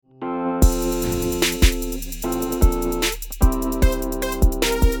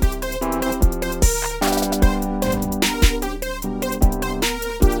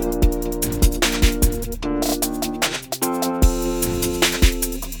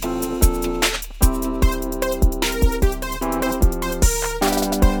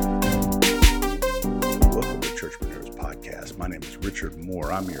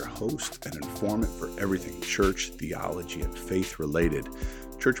I'm your host and informant for everything church, theology, and faith related.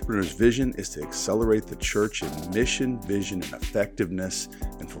 Churchpreneur's vision is to accelerate the church in mission, vision, and effectiveness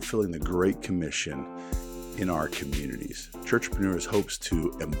in fulfilling the Great Commission in our communities. Churchpreneurs hopes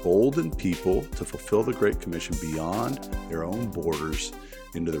to embolden people to fulfill the Great Commission beyond their own borders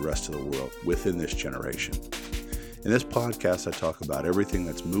into the rest of the world within this generation. In this podcast, I talk about everything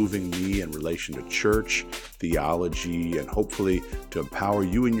that's moving me in relation to church, theology, and hopefully to empower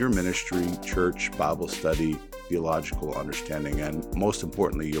you in your ministry, church, Bible study, theological understanding, and most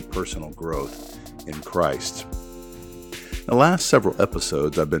importantly, your personal growth in Christ. In the last several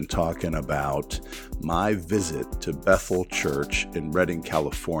episodes, I've been talking about my visit to Bethel Church in Redding,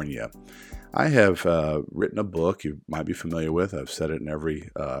 California. I have written a book you might be familiar with. I've said it in every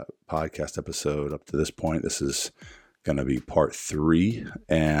podcast episode up to this point. This is going to be part 3.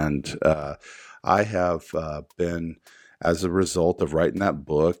 And I have been, as a result of writing that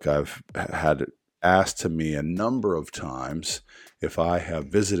book, I've had it asked to me a number of times if I have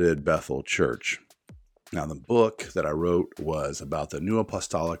visited Bethel Church. Now, the book that I wrote was about the New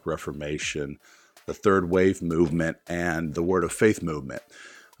Apostolic Reformation, the Third Wave movement, and the Word of Faith movement,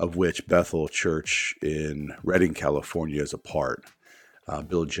 of which Bethel Church in Redding, California is a part.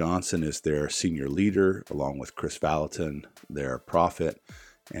 Bill Johnson is their senior leader, along with Chris Vallotton, their prophet,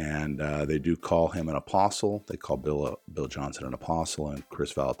 and they do call him an apostle. They call Bill Johnson an apostle and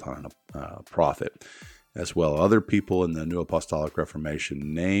Chris Vallotton a prophet. As well, other people in the New Apostolic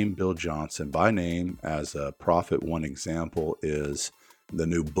Reformation name Bill Johnson by name as a prophet. One example is the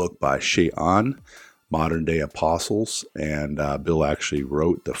new book by Shean, Modern Day Apostles, and Bill actually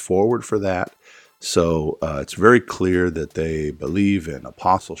wrote the foreword for that. So it's very clear that they believe in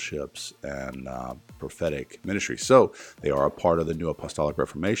apostleships and prophetic ministry. So they are a part of the New Apostolic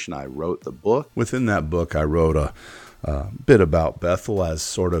Reformation. I wrote the book. Within that book, I wrote a bit about Bethel as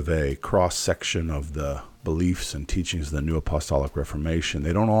sort of a cross-section of the beliefs and teachings of the New Apostolic Reformation.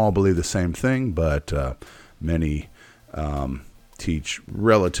 They don't all believe the same thing, but many teach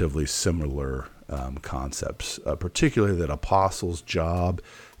relatively similar concepts, particularly that apostles' job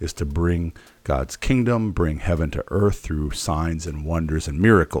is to bring God's kingdom, bring heaven to earth through signs and wonders and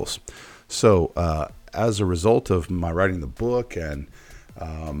miracles. So as a result of my writing the book and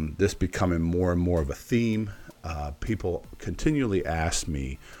this becoming more and more of a theme, people continually ask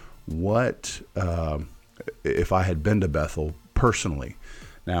me what if I had been to Bethel personally.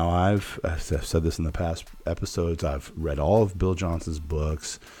 Now, I've said this in the past episodes, I've read all of Bill Johnson's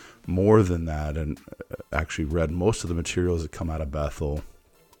books, more than that, and actually read most of the materials that come out of Bethel.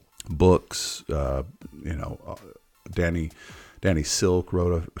 Books, Danny Silk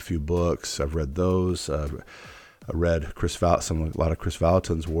wrote a few books. I've read those. I read a lot of Chris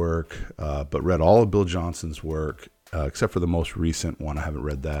Vallotton's work, but read all of Bill Johnson's work, except for the most recent one. I haven't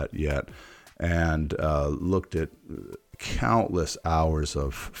read that yet, and looked at countless hours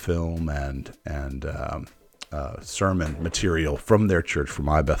of film and sermon material from their church, from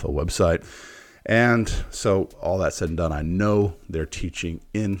my Bethel website. And so all that said and done, I know their teaching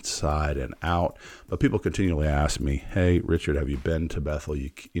inside and out, but people continually ask me, hey, Richard, have you been to Bethel?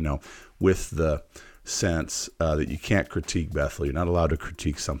 With the sense that you can't critique Bethel. You're not allowed to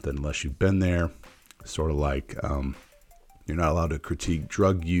critique something unless you've been there. Sort of like you're not allowed to critique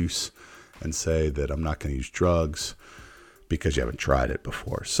drug use and say that I'm not going to use drugs because you haven't tried it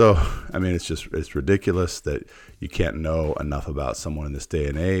before. So, I mean, it's ridiculous that you can't know enough about someone in this day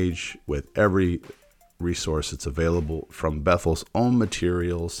and age with every resource that's available from Bethel's own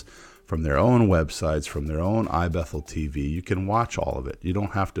materials, from their own websites, from their own iBethel TV. You can watch all of it. You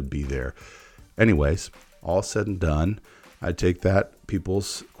don't have to be there. Anyways, all said and done, I take that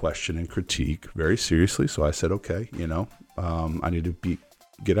people's question and critique very seriously. So I said, okay, I need to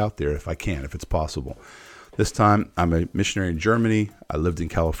get out there if I can, if it's possible. This time, I'm a missionary in Germany. I lived in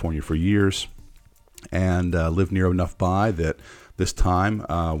California for years and lived near enough by that this time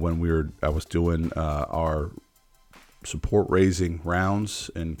when I was doing our support raising rounds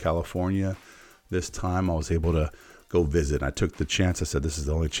in California, this time I was able to go visit. I took the chance. I said, this is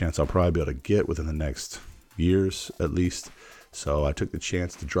the only chance I'll probably be able to get within the next years at least. So I took the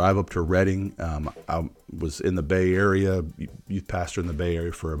chance to drive up to Redding. I was in the Bay Area, youth pastor in the Bay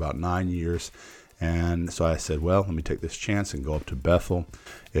Area for about 9 years. And so I said, well, let me take this chance and go up to Bethel.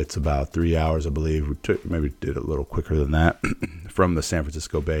 It's about 3 hours, I believe. Maybe did it a little quicker than that from the San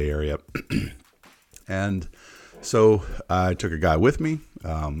Francisco Bay Area. And so I took a guy with me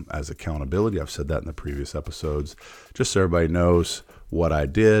as accountability. I've said that in the previous episodes, just so everybody knows what I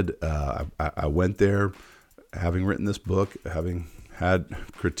did. I went there having written this book, having had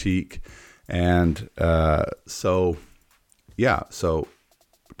critique. And so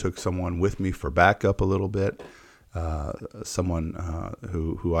took someone with me for backup a little bit, someone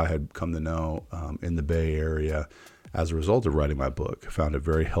who I had come to know in the Bay Area as a result of writing my book. I found it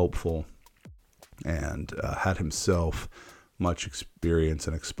very helpful, and had himself much experience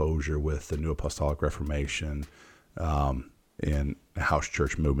and exposure with the New Apostolic Reformation in the house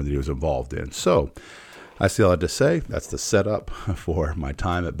church movement that he was involved in. So I see all that to say. That's the setup for my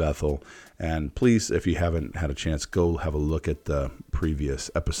time at Bethel. And please, if you haven't had a chance, go have a look at the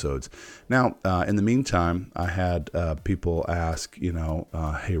previous episodes. Now, in the meantime, I had people ask,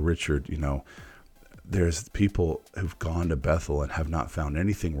 hey, Richard, there's people who've gone to Bethel and have not found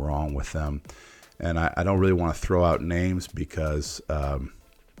anything wrong with them. And I don't really want to throw out names because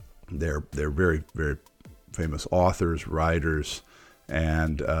they're very, very famous authors, writers,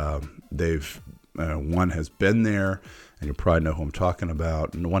 and they've one has been there, and you probably know who I'm talking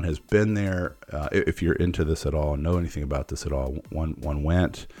about. And one has been there. If you're into this at all, know anything about this at all, one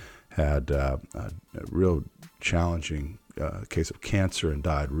went, had a real challenging case of cancer and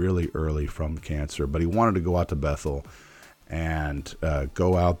died really early from cancer. But he wanted to go out to Bethel and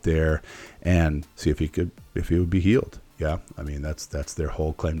go out there and see if he would be healed. Yeah, I mean that's their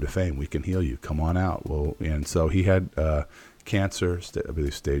whole claim to fame. We can heal you. Come on out. Well, and so he had cancer, I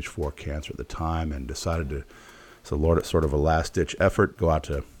believe stage 4 cancer at the time, and decided to. So Lord, it's sort of a last ditch effort. Go out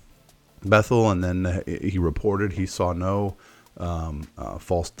to Bethel, and then he reported he saw no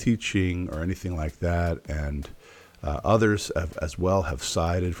false teaching or anything like that, and others as well have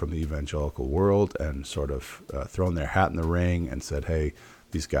sided from the evangelical world and sort of thrown their hat in the ring and said, hey,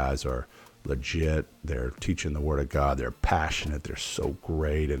 these guys are legit. They're teaching the Word of God. They're passionate. They're so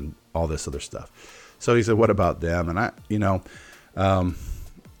great, and all this other stuff. So he said, what about them? And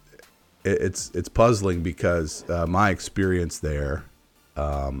it's puzzling because my experience there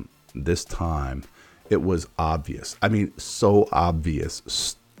this time, it was obvious. I mean, so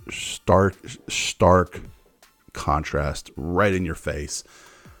obvious, stark contrast right in your face.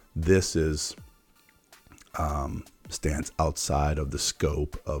 This is stands outside of the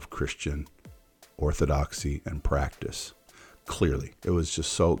scope of Christian orthodoxy and practice. Clearly, it was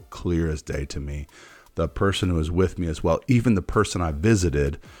just so clear as day to me. The person who was with me as well, even the person I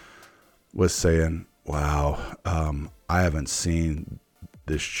visited, was saying, wow, I haven't seen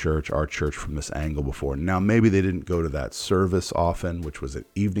this church, our church, from this angle before. Now, maybe they didn't go to that service often, which was an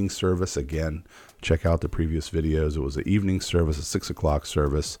evening service. Again, check out the previous videos. It was an evening service, a 6 o'clock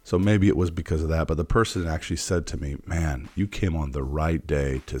service. So maybe it was because of that. But the person actually said to me, man, you came on the right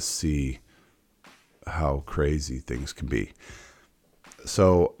day to see how crazy things can be.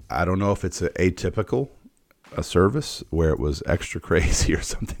 So I don't know if it's a service where it was extra crazy or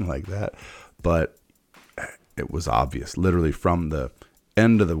something like that, but it was obvious, literally from the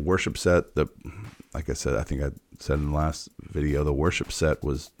end of the worship set. Like I said, I think I said in the last video, the worship set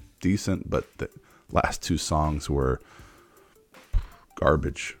was decent, but the last 2 songs were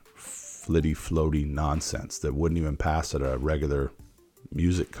garbage, flitty, floaty nonsense that wouldn't even pass at a regular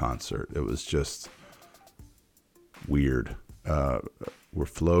music concert. It was just weird. We're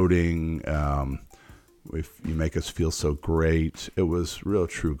floating. If you make us feel so great. It was real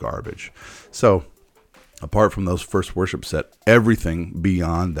true garbage. So apart from those first worship set, everything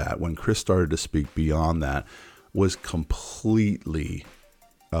beyond that, when Chris started to speak beyond that, was completely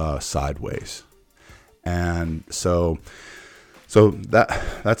sideways. And so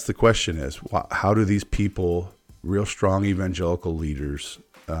that's the question is, how do these people, real strong evangelical leaders,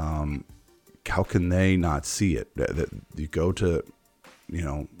 how can they not see it? That you go to,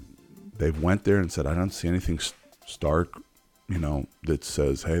 they went there and said, I don't see anything stark, that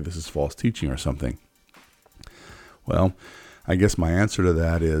says, hey, this is false teaching or something. Well, I guess my answer to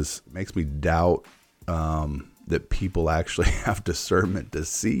that is, it makes me doubt that people actually have discernment to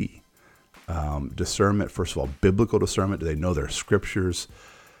see. Discernment, first of all, biblical discernment. Do they know their scriptures?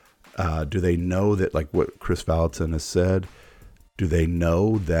 Do they know that, like what Chris Vallotton has said, do they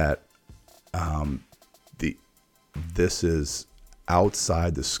know that this is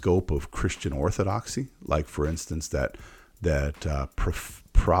outside the scope of Christian orthodoxy? Like, for instance, that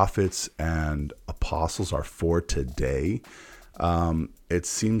prophets and apostles are for today. It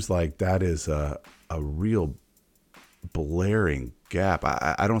seems like that is a real blaring gap.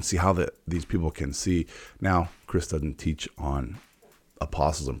 I don't see how these people can see. Now, Chris doesn't teach on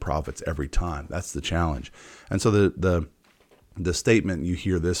apostles and prophets every time. That's the challenge. And so the statement, you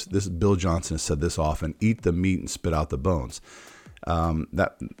hear this Bill Johnson has said this often: eat the meat and spit out the bones.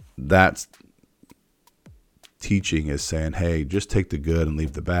 That's teaching is saying, hey, just take the good and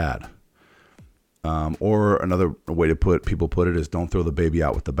leave the bad. Or another way to people put it is, don't throw the baby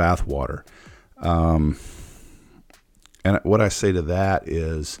out with the bathwater. And what I say to that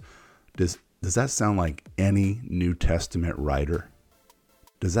is, does that sound like any New Testament writer?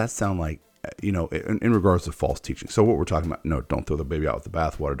 Does that sound like, in regards to false teaching? So what we're talking about, no, don't throw the baby out with the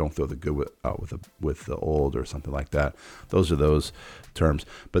bathwater. Don't throw the good out with the old, or something like that. Those are those terms.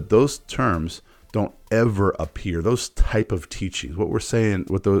 But those terms don't ever appear. Those type of teachings, what we're saying,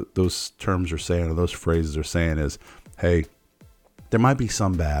 what those terms are saying, or those phrases are saying is, hey, there might be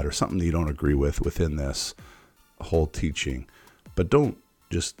some bad or something that you don't agree with within this whole teaching, but don't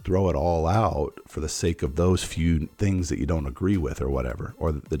just throw it all out for the sake of those few things that you don't agree with or whatever,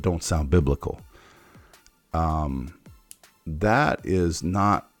 or that don't sound biblical. That is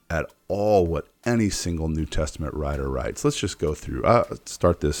not at all what any single New Testament writer writes. Let's just go through,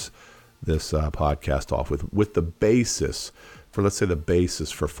 start this podcast off with the basis for, let's say, the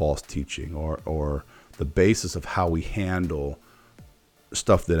basis for false teaching, or the basis of how we handle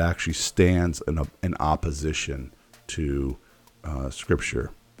stuff that actually stands in opposition to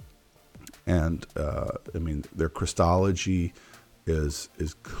Scripture. And their Christology is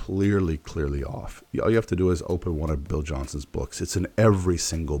clearly off. All you have to do is open one of Bill Johnson's books. It's in every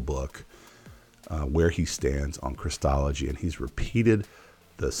single book where he stands on Christology, and he's repeated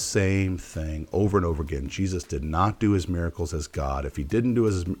the same thing over and over again. Jesus did not do his miracles as God. If he did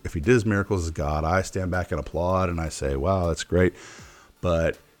his miracles as God, I stand back and applaud and I say, wow, that's great.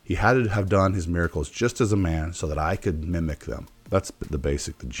 But he had to have done his miracles just as a man so that I could mimic them. That's the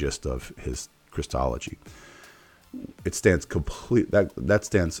gist of his Christology. It stands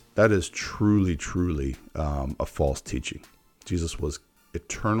that is truly a false teaching. Jesus was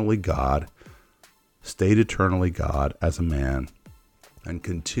eternally God, stayed eternally God as a man, and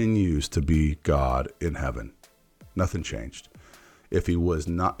continues to be God in heaven. Nothing changed. If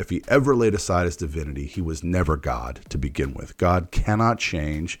he ever laid aside his divinity, he was never God to begin with. God cannot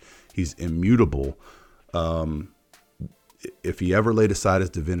change. He's immutable. If he ever laid aside his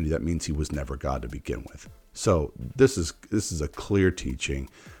divinity, that means he was never God to begin with. So this is a clear teaching,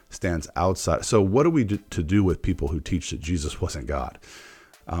 stands outside. So what are we to do with people who teach that Jesus wasn't God?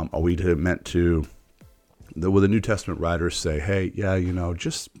 Are we meant to, will the New Testament writers say, hey, yeah,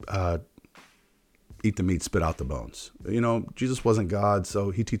 just eat the meat, spit out the bones. Jesus wasn't God,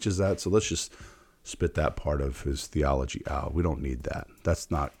 so he teaches that, so let's just spit that part of his theology out. We don't need that. That's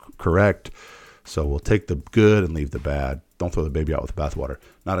not correct. So we'll take the good and leave the bad. Don't throw the baby out with the bathwater.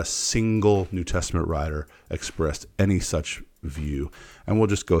 Not a single New Testament writer expressed any such view. And we'll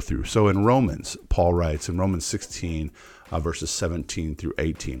just go through. So in Romans, Paul writes in Romans 16, verses 17 through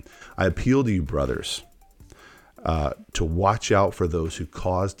 18, I appeal to you, brothers, to watch out for those who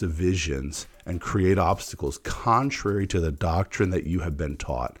cause divisions and create obstacles contrary to the doctrine that you have been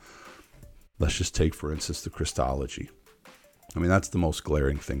taught. Let's just take, for instance, the Christology. That's the most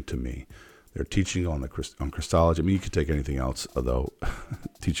glaring thing to me. They're teaching on Christology. You could take anything else, though.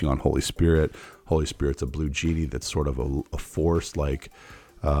 Teaching on Holy Spirit. Holy Spirit's a blue genie that's sort of a force, like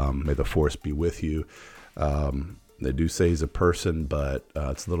may the force be with you. They do say he's a person, but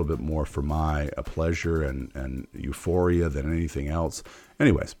it's a little bit more for my pleasure and euphoria than anything else.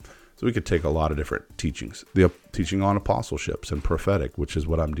 Anyways, so we could take a lot of different teachings. The teaching on apostleships and prophetic, which is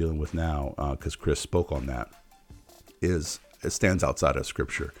what I'm dealing with now, because Chris spoke on that, it stands outside of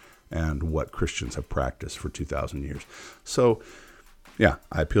Scripture and what Christians have practiced for 2,000 years. So, yeah,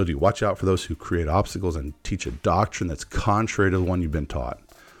 I appeal to you. Watch out for those who create obstacles and teach a doctrine that's contrary to the one you've been taught.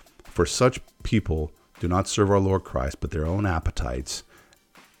 For such people do not serve our Lord Christ, but their own appetites,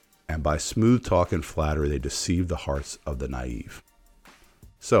 and by smooth talk and flattery they deceive the hearts of the naive.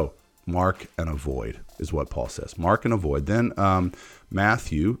 So, mark and avoid is what Paul says. Mark and avoid. Then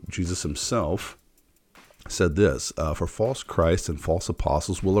Matthew, Jesus himself, said this, for false Christs and false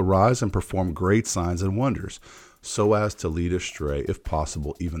apostles will arise and perform great signs and wonders, so as to lead astray, if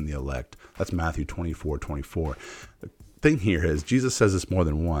possible, even the elect. That's Matthew 24:24. The thing here is, Jesus says this more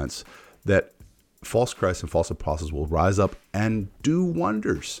than once, that false Christs and false apostles will rise up and do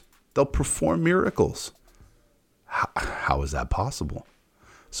wonders. They'll perform miracles. How is that possible?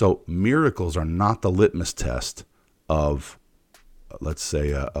 So miracles are not the litmus test of, let's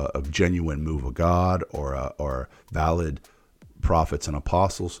say, a genuine move of God or valid prophets and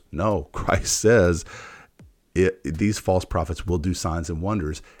apostles. No, Christ says these false prophets will do signs and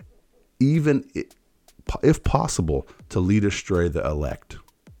wonders, even if possible, to lead astray the elect.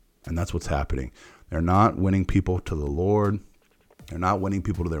 And that's what's happening. They're not winning people to the Lord. They're not winning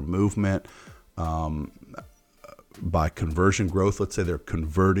people to their movement by conversion growth. Let's say they're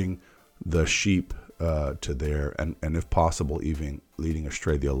converting the sheep to their, and if possible, even leading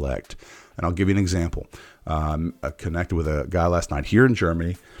astray the elect. And I'll give you an example. I connected with a guy last night here in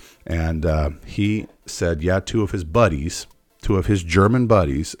Germany, and he said, yeah, two of his German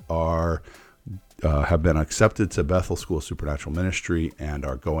buddies have been accepted to Bethel School of Supernatural Ministry and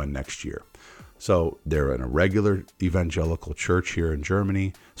are going next year. So they're in a regular evangelical church here in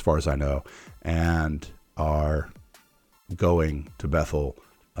Germany, as far as I know, and are going to Bethel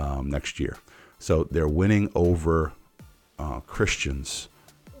next year. So they're winning over Christians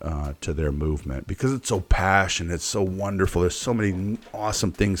to their movement because it's so passionate, it's so wonderful. There's so many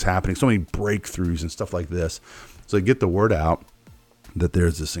awesome things happening, so many breakthroughs and stuff like this. So they get the word out that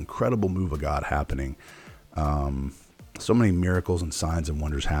there's this incredible move of God happening. So many miracles and signs and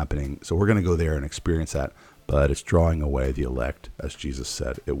wonders happening. So we're going to go there and experience that, but it's drawing away the elect, as Jesus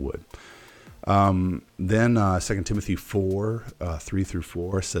said it would. Then 2 Timothy 4, 3 through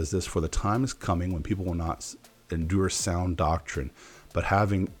 4 says this, "For the time is coming when people will not endure sound doctrine, but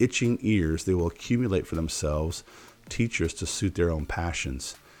having itching ears, they will accumulate for themselves teachers to suit their own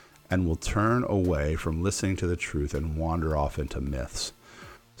passions, and will turn away from listening to the truth and wander off into myths."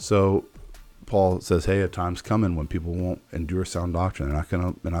 So Paul says, hey, a time's coming when people won't endure sound doctrine.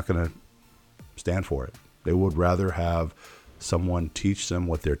 They're not gonna stand for it. They would rather have someone teach them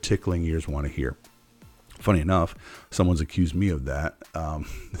what their tickling ears want to hear. Funny enough, someone's accused me of that.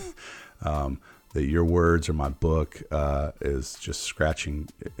 That your words or my book is just scratching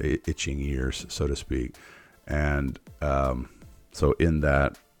itching ears, so to speak. And so in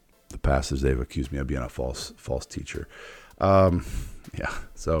that, the passage, they've accused me of being a false teacher.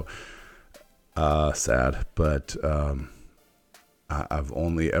 So sad, but I've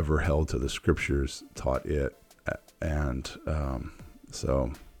only ever held to the scriptures taught it. And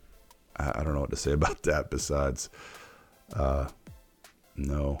so I don't know what to say about that besides,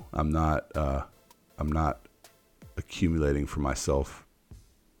 no, I'm not accumulating for myself,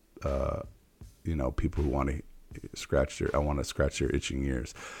 people who want to scratch their itching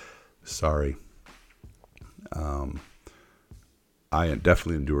ears. Sorry. I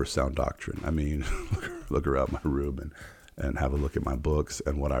definitely endure sound doctrine. I mean, look around my room and have a look at my books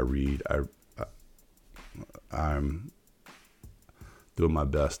and what I read. I'm doing my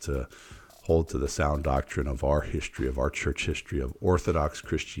best to hold to the sound doctrine of our history, of our church history, of Orthodox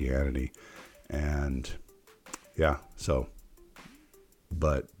Christianity. And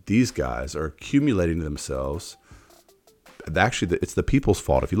but these guys are accumulating to themselves. Actually, it's the people's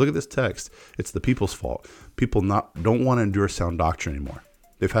fault. If you look at this text, it's the people's fault. People don't want to endure sound doctrine anymore.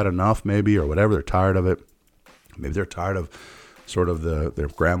 They've had enough, maybe, or whatever. They're tired of it. Maybe they're tired of sort of their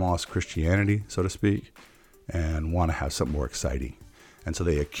grandma's Christianity, so to speak, and want to have something more exciting. And so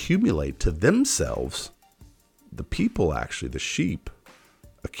they accumulate to themselves, the people actually, the sheep,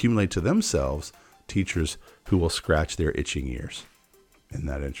 accumulate to themselves teachers who will scratch their itching ears. Isn't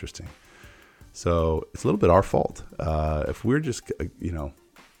that interesting? So it's a little bit our fault. If we're just,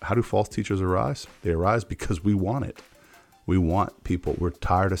 how do false teachers arise? They arise because we want it. We want people. We're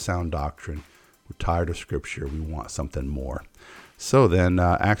tired of sound doctrine. We're tired of scripture. We want something more. So then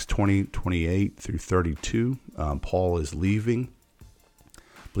Acts 20:28 through 32, Paul is leaving.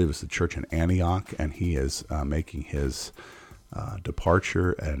 I believe it's the church in Antioch, and he is making his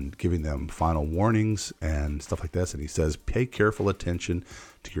departure and giving them final warnings and stuff like this. And he says, pay careful attention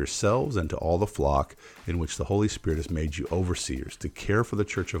to yourselves and to all the flock in which the Holy Spirit has made you overseers, to care for the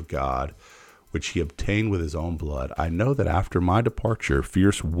church of God, which he obtained with his own blood. I know that after my departure,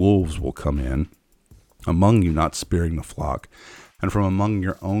 fierce wolves will come in among you, not sparing the flock. And from among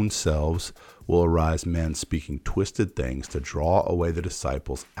your own selves will arise men speaking twisted things to draw away the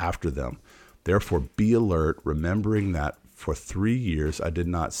disciples after them. Therefore be alert, remembering that for 3 years I did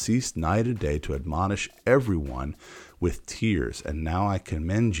not cease night and day to admonish everyone with tears. And now I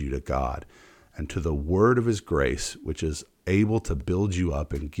commend you to God and to the word of his grace, which is able to build you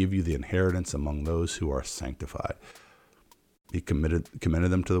up and give you the inheritance among those who are sanctified. He commended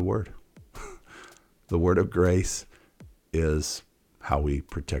them to the word. The word of grace is how we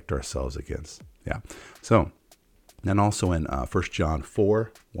protect ourselves against. So, and also in 1 John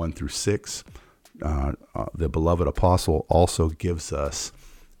 4, 1 through 6, the beloved apostle also gives us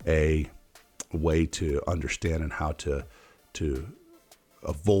a way to understand and how to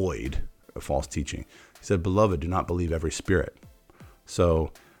avoid a false teaching. He said, beloved, do not believe every spirit.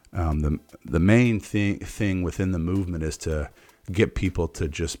 So the main thing within the movement is to get people to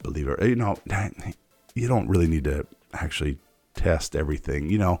just believe it. You don't really need to actually test everything.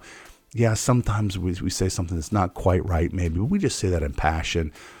 Sometimes we say something that's not quite right, maybe, but we just say that in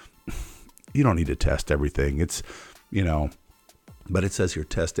passion. You don't need to test everything. It's, But it says here,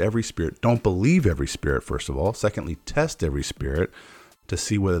 test every spirit. Don't believe every spirit, first of all. Secondly, test every spirit to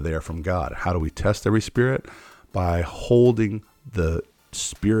see whether they are from God. How do we test every spirit? By holding the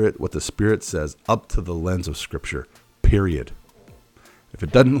Spirit, what the Spirit says, up to the lens of Scripture, period. If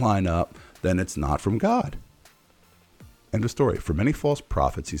it doesn't line up, then it's not from God. End of story. For many false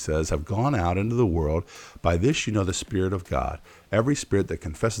prophets, he says, have gone out into the world. By this you know the Spirit of God. Every spirit that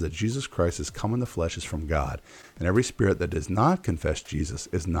confesses that Jesus Christ has come in the flesh is from God. And every spirit that does not confess Jesus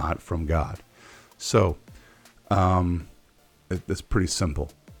is not from God. So, it's pretty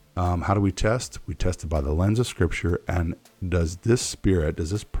simple. How do we test? We test it by the lens of Scripture. And does this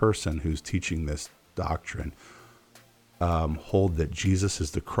person who's teaching this doctrine hold that Jesus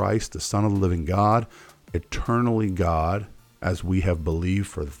is the Christ, the Son of the living God, eternally God, as we have believed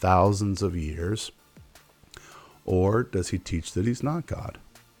for thousands of years? Or does he teach that he's not God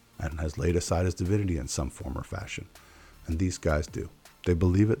and has laid aside his divinity in some form or fashion? And these guys do. They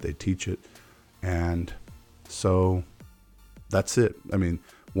believe it, they teach it, and so that's it. I mean,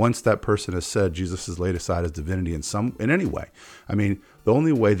 once that person has said Jesus has laid aside his divinity in any way, I mean, the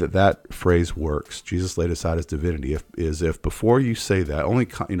only way that phrase works, Jesus laid aside his divinity, is if before you say that,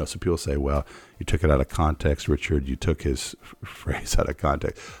 some people say, well, you took it out of context, Richard, you took his phrase out of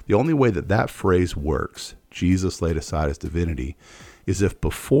context. The only way that phrase works, Jesus laid aside his divinity, is if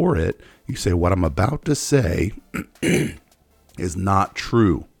before it, you say, what I'm about to say is not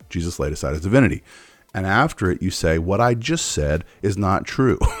true. Jesus laid aside his divinity. And after it, you say, what I just said is not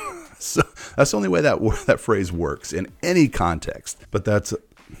true. So that's the only way that phrase works in any context. But that's,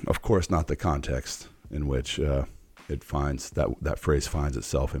 of course, not the context in which it finds that phrase finds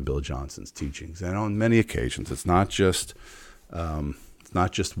itself in Bill Johnson's teachings. And on many occasions, it's not just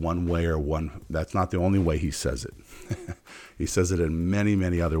one way or one. That's not the only way he says it. He says it in many,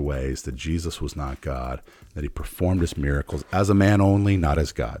 many other ways, that Jesus was not God, that he performed his miracles as a man only, not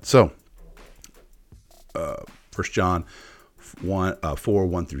as God. So, 1 John 4,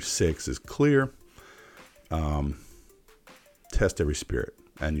 1 through 6 is clear. Test every spirit.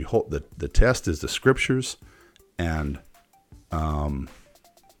 And you hold the test is the Scriptures and the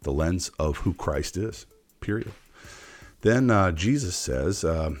lens of who Christ is, period. Then Jesus says,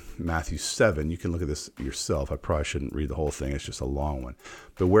 Matthew 7, you can look at this yourself. I probably shouldn't read the whole thing. It's just a long one.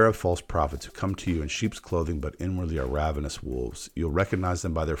 Beware of false prophets who come to you in sheep's clothing, but inwardly are ravenous wolves. You'll recognize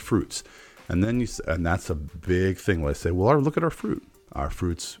them by their fruits. And then and that's a big thing. When I say, well, look at our fruit. Our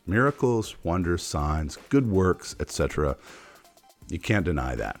fruits, miracles, wonders, signs, good works, etc. You can't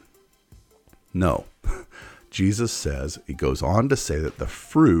deny that. No. Jesus says, he goes on to say that the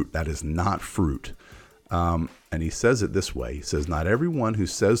fruit, that is not fruit. And he says it this way. He says, not everyone who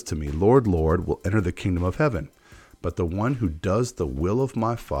says to me, Lord, Lord, will enter the kingdom of heaven, but the one who does the will of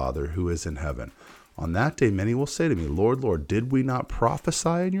my Father who is in heaven. On that day, many will say to me, Lord, Lord, did we not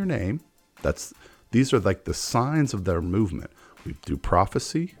prophesy in your name? These are like the signs of their movement. We do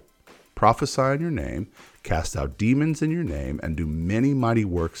prophesy in your name, cast out demons in your name, and do many mighty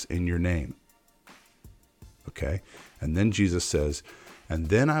works in your name. Okay? And then Jesus says, and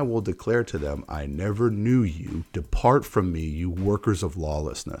then I will declare to them, I never knew you. Depart from me, you workers of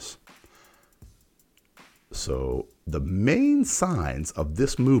lawlessness. So the main signs of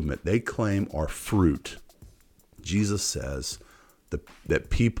this movement, they claim, are fruit. Jesus says that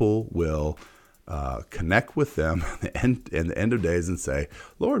people will connect with them in the end of days and say,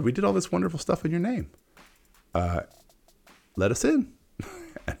 Lord, we did all this wonderful stuff in your name. Let us in.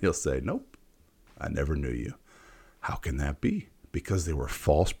 And he'll say, nope, I never knew you. How can that be? Because they were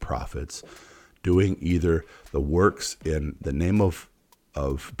false prophets doing either the works in the name of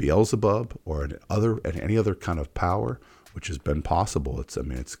Beelzebub or any other kind of power, which has been possible.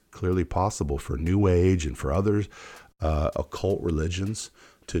 It's clearly possible for New Age and for others occult religions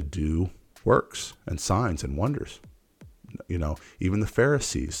to do works and signs and wonders. Even the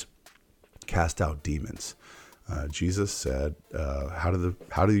Pharisees cast out demons. Jesus said, how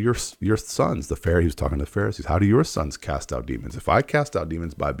do your sons, he was talking to the Pharisees, how do your sons cast out demons? If I cast out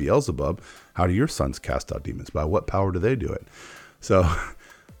demons by Beelzebub, how do your sons cast out demons? By what power do they do it? So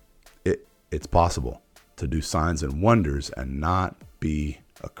it's possible to do signs and wonders and not be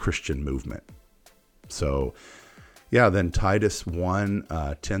a Christian movement. So then Titus 1,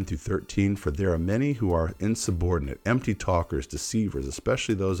 10 through 13, for there are many who are insubordinate, empty talkers, deceivers,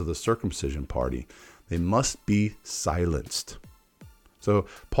 especially those of the circumcision party. They must be silenced. So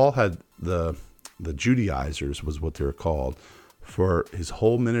Paul had the Judaizers, was what they were called, for his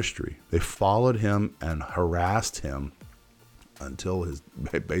whole ministry. They followed him and harassed him until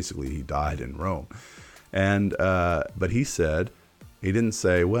basically he died in Rome. And but he didn't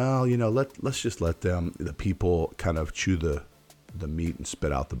say, well, let's just let the people kind of chew the the meat and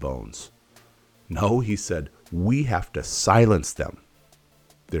spit out the bones. No, he said, we have to silence them.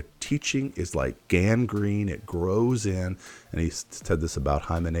 Their teaching is like gangrene. It grows in. And he said this about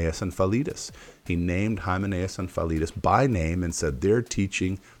Hymenaeus and Philetus. He named Hymenaeus and Philetus by name and said their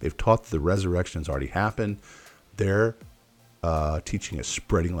teaching, they've taught the resurrection has already happened. Their teaching is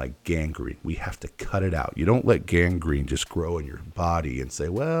spreading like gangrene. We have to cut it out. You don't let gangrene just grow in your body and say,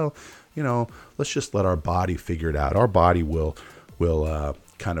 well, let's just let our body figure it out. Our body will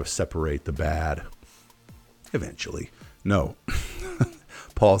kind of separate the bad eventually. No.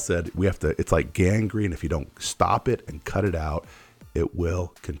 Paul said it's like gangrene. If you don't stop it and cut it out, it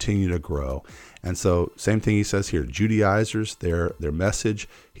will continue to grow. And so same thing he says here, Judaizers, their message,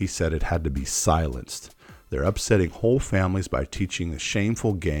 he said it had to be silenced. They're upsetting whole families by teaching a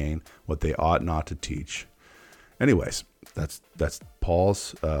shameful gain what they ought not to teach. Anyways, that's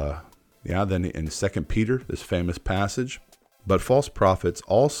Paul's, then in 2 Peter, this famous passage, but false prophets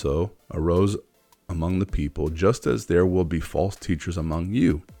also arose among the people, just as there will be false teachers among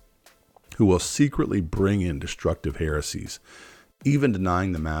you, who will secretly bring in destructive heresies, even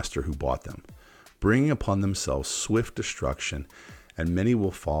denying the master who bought them, bringing upon themselves swift destruction, and many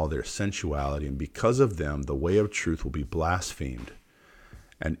will follow their sensuality, and because of them the way of truth will be blasphemed.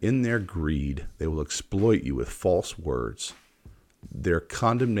 And in their greed they will exploit you with false words. Their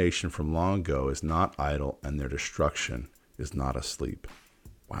condemnation from long ago is not idle, and their destruction is not asleep.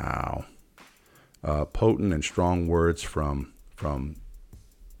 Wow. Potent and strong words from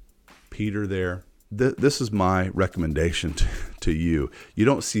Peter there. This is my recommendation to you. You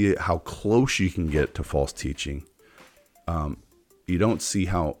don't see how close you can get to false teaching. You don't see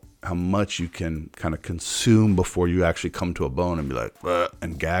how much you can kind of consume before you actually come to a bone and be like,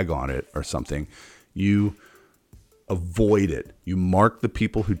 and gag on it or something. You avoid it. You mark the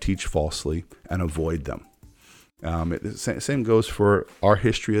people who teach falsely and avoid them. Same goes for our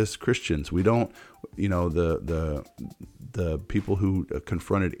history as Christians. We don't, the people who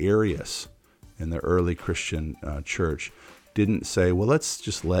confronted Arius in the early Christian church didn't say, well, let's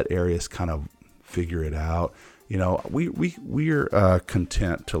just let Arius kind of figure it out. We're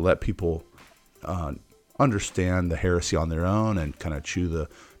content to let people understand the heresy on their own and kind of chew the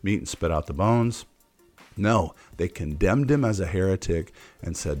meat and spit out the bones. No, they condemned him as a heretic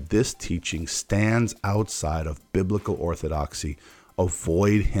and said this teaching stands outside of biblical orthodoxy.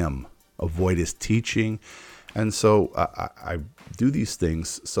 Avoid him, avoid his teaching. And so I do these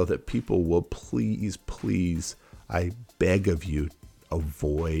things so that people will please, I beg of you,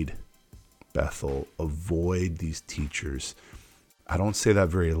 avoid Bethel, avoid these teachers. I don't say that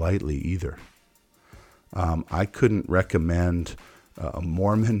very lightly either. I couldn't recommend a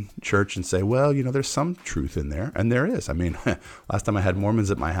Mormon church and say, well, there's some truth in there. And there is. I mean, last time I had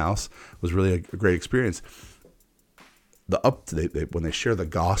Mormons at my house was really a great experience. When they share the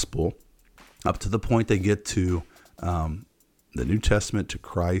gospel, up to the point they get to the New Testament, to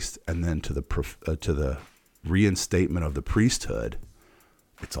Christ, and then to the reinstatement of the priesthood,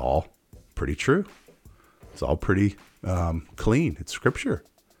 it's all pretty true. It's all pretty clean. It's scripture.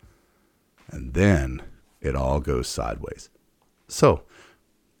 And then it all goes sideways. So,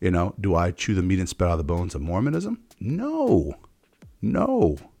 do I chew the meat and spit out the bones of Mormonism? No.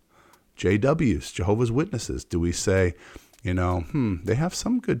 JWs, Jehovah's Witnesses. Do we say, they have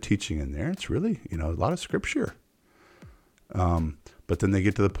some good teaching in there. It's really, a lot of scripture. But then they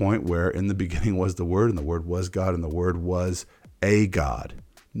get to the point where in the beginning was the Word, and the Word was God, and the Word was a God.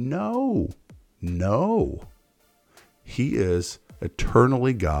 No. He is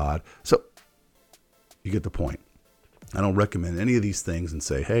eternally God. So you get the point. I don't recommend any of these things and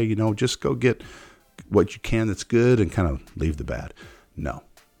say, hey, just go get what you can that's good and kind of leave the bad. No,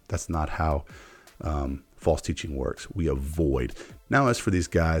 that's not how false teaching works. We avoid. Now, as for these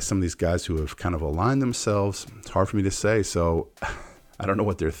guys, some of these guys who have kind of aligned themselves, it's hard for me to say. So I don't know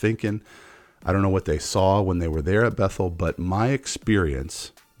what they're thinking. I don't know what they saw when they were there at Bethel, but my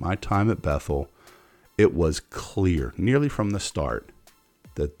experience, my time at Bethel, it was clear, nearly from the start,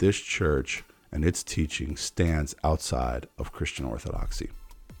 that this church and its teaching stands outside of Christian orthodoxy.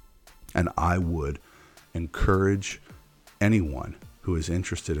 And I would encourage anyone who is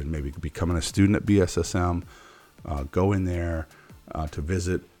interested in maybe becoming a student at BSSM, go in there to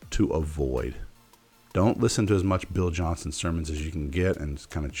visit, to avoid. Don't listen to as much Bill Johnson sermons as you can get and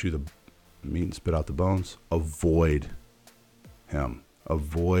kind of chew the meat and spit out the bones. Avoid him.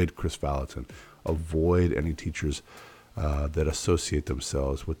 Avoid Chris Valentin. Avoid any teachers that associate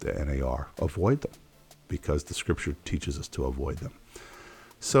themselves with the NAR. Avoid them, because the scripture teaches us to avoid them.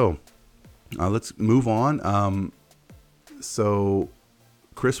 So let's move on. So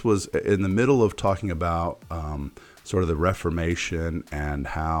Chris was in the middle of talking about sort of the Reformation and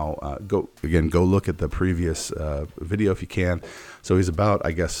how, go look at the previous video if you can. So he's about,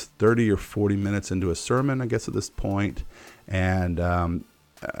 I guess, 30 or 40 minutes into a sermon, I guess, at this point. And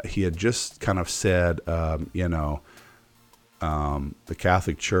he had just kind of said, the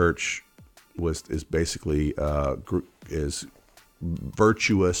Catholic Church is basically is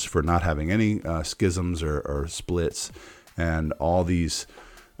virtuous for not having any schisms or splits, and all these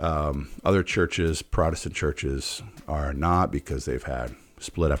other churches, Protestant churches, are not, because they've had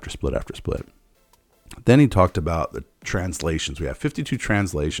split after split after split. Then he talked about the translations. We have 52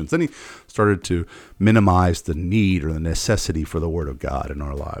 translations. Then he started to minimize the need or the necessity for the Word of God in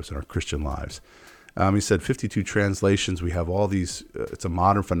our lives, in our Christian lives. He said 52 translations. We have all these. It's a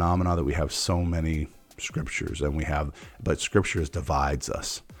modern phenomenon that we have so many scriptures, but scriptures divides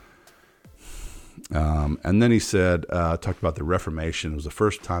us. And then he said, talked about the Reformation. It was the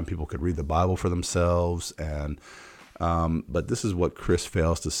first time people could read the Bible for themselves. But this is what Chris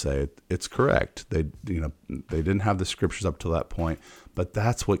fails to say. It's correct. They didn't have the scriptures up to that point, but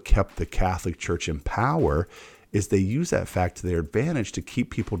that's what kept the Catholic Church in power, is they use that fact to their advantage to keep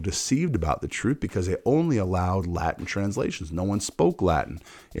people deceived about the truth, because they only allowed Latin translations. No one spoke Latin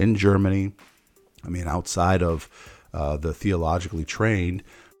in Germany. I mean, outside of the theologically trained,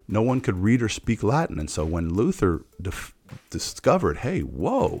 no one could read or speak Latin. And so when Luther discovered, hey,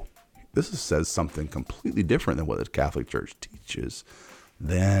 whoa, this says something completely different than what the Catholic Church teaches,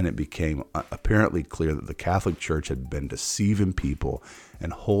 then it became apparently clear that the Catholic Church had been deceiving people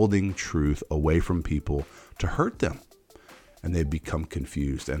and holding truth away from people to hurt them. And they'd become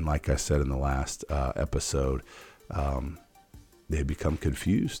confused. And like I said in the last episode, they become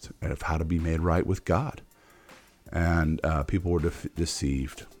confused of how to be made right with God. And people were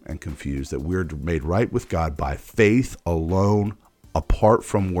deceived and confused that we're made right with God by faith alone, apart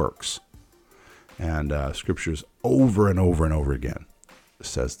from works. And scriptures over and over and over again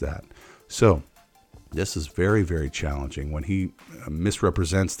says that. So this is very, very challenging when he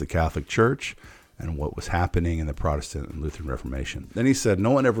misrepresents the Catholic Church and what was happening in the Protestant and Lutheran Reformation. Then he said, no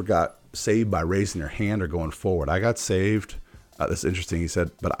one ever got saved by raising their hand or going forward. I got saved. That's interesting. He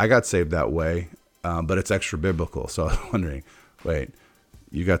said, but I got saved that way, but it's extra biblical. So I was wondering, wait,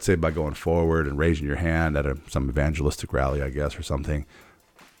 you got saved by going forward and raising your hand at some evangelistic rally, I guess, or something.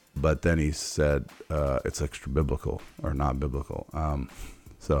 But then he said it's extra biblical or not biblical.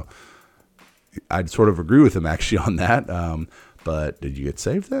 So I'd sort of agree with him actually on that. But did you get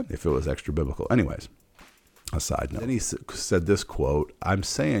saved then if it was extra biblical? Anyways, a side note. Then he said this quote, I'm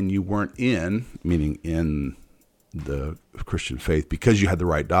saying you weren't in, meaning in the Christian faith, because you had the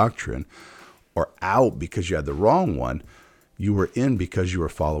right doctrine, or out because you had the wrong one. You were in because you were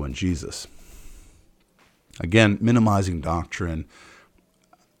following Jesus. Again, minimizing doctrine.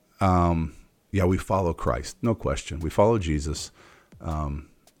 We follow Christ, no question. We follow Jesus.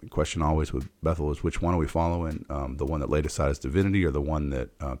 The question always with Bethel is, which one are we following? The one that laid aside his divinity, or the one that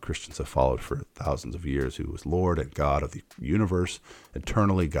Christians have followed for thousands of years, who was Lord and God of the universe,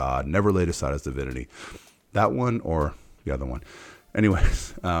 eternally God, never laid aside his divinity? That one or the other one?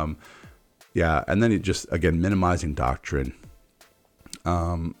 Anyways, and then it just, again, minimizing doctrine.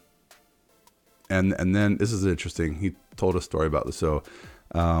 And then this is interesting. He told a story about this. So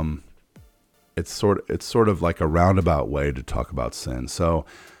it's sort of like a roundabout way to talk about sin. So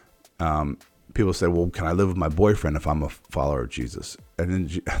people say, well, can I live with my boyfriend if I'm a follower of Jesus?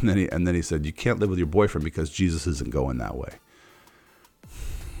 And then he said, you can't live with your boyfriend because Jesus isn't going that way.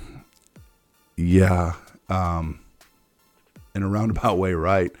 Yeah, in a roundabout way,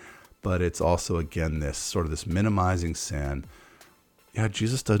 right? But it's also, again, this minimizing sin. Yeah,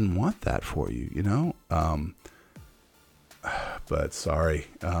 Jesus doesn't want that for you, but sorry.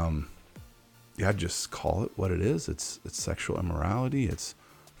 Just call it what it is. It's sexual immorality. It's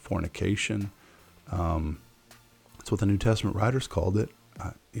fornication. It's what the New Testament writers called it.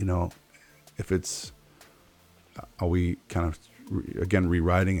 If it's, are we kind of, again,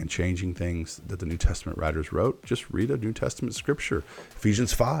 rewriting and changing things that the New Testament writers wrote? Just read a New Testament scripture,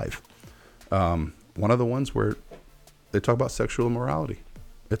 Ephesians 5. One of the ones where they talk about sexual immorality.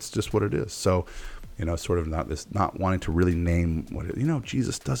 It's just what it is. So, sort of not wanting to really name what it,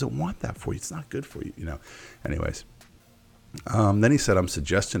 Jesus doesn't want that for you. It's not good for you, Anyways. Then he said, I'm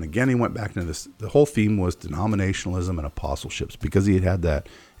suggesting, again, he went back into this. The whole theme was denominationalism and apostleships, because he had that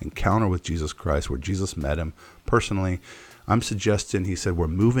encounter with Jesus Christ where Jesus met him personally. I'm suggesting, he said, we're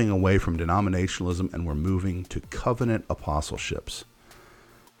moving away from denominationalism and we're moving to covenant apostleships.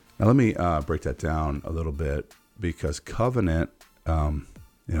 Now, let me break that down a little bit, because covenant,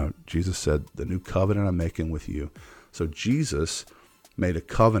 Jesus said, the new covenant I'm making with you. So Jesus made a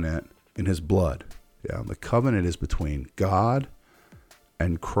covenant in his blood. Yeah, the covenant is between God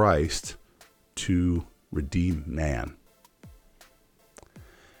and Christ to redeem man.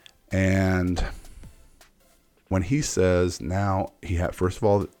 And when he says now, first of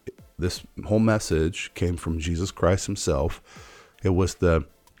all, this whole message came from Jesus Christ himself. It was the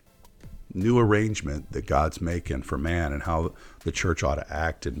new arrangement that God's making for man and how the church ought to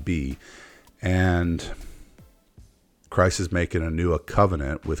act and be. And Christ is making a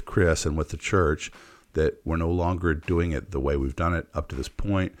covenant with Chris and with the church that we're no longer doing it the way we've done it up to this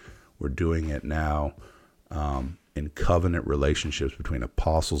point. We're doing it now in covenant relationships between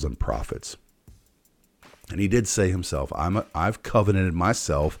apostles and prophets. And he did say himself, I've covenanted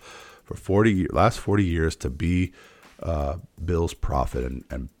myself for last 40 years to be Bill's prophet,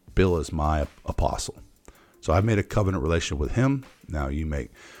 and Bill is my apostle. So I've made a covenant relationship with him. Now you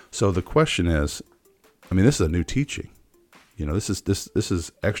make. So the question is, this is a new teaching. This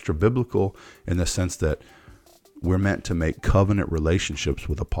is extra biblical in the sense that we're meant to make covenant relationships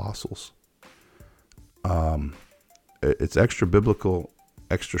with apostles. It's extra biblical,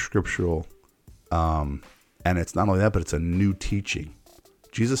 extra scriptural, and it's not only that, but it's a new teaching.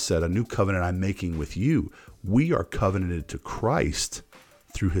 Jesus said, "A new covenant I'm making with you." We are covenanted to Christ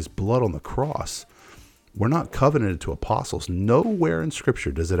through his blood on the cross. We're not covenanted to apostles. Nowhere in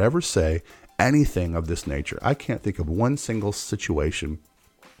Scripture does it ever say anything of this nature. I can't think of one single situation,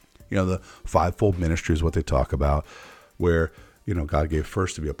 the fivefold ministry is what they talk about, where, God gave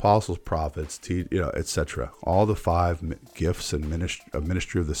first to be apostles, prophets, etc. All the five gifts and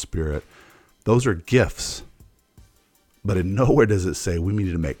ministry of the Spirit, those are gifts. But in nowhere does it say we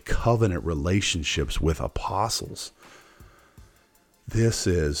need to make covenant relationships with apostles. This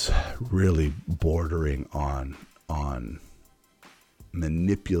is really bordering on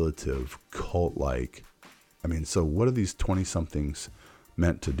manipulative, cult-like. So what are these 20-somethings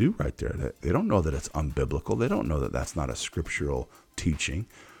meant to do right there? They don't know that it's unbiblical. They don't know that that's not a scriptural teaching.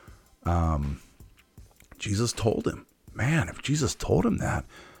 Jesus told him, if Jesus told him that,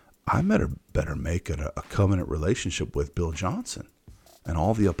 I better make it a covenant relationship with Bill Johnson and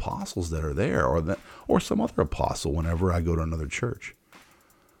all the apostles that are there, or some other apostle whenever I go to another church.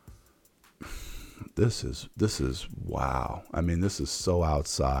 This is wow. This is so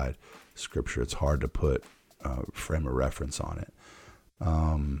outside Scripture. It's hard to put frame of reference on it.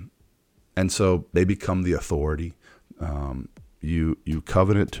 And so they become the authority. You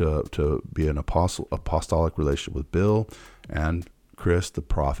covenant to be an apostolic relationship with Bill and Chris, the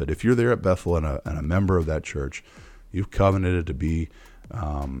prophet. If you're there at Bethel and a member of that church, you've covenanted to be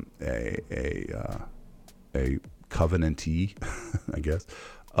a covenantee, I guess,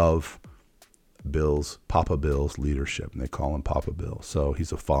 of Papa Bill's leadership, and they call him Papa Bill. So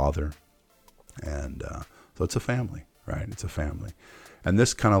he's a father, and so it's a family, right? It's a family, and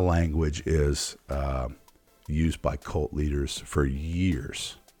this kind of language is used by cult leaders for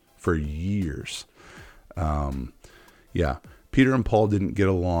years. Peter and Paul didn't get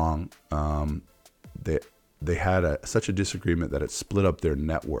along. They had such a disagreement that it split up their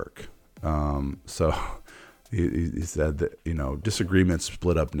network. So he said that, disagreements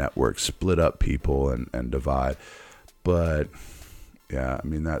split up networks, split up people and divide. But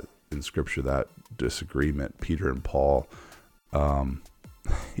that in Scripture, that disagreement, Peter and Paul,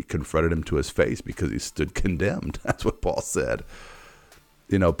 he confronted him to his face because he stood condemned. That's what Paul said.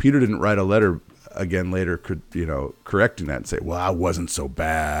 Peter didn't write a letter again later, correcting that and say, well, I wasn't so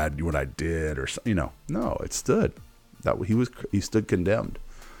bad, what I did, or no, it stood that he stood condemned,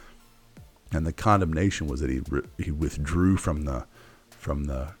 and the condemnation was that he withdrew from the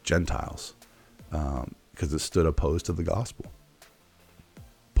Gentiles because it stood opposed to the gospel.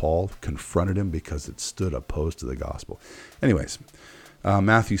 Paul confronted him because it stood opposed to the gospel. Anyways,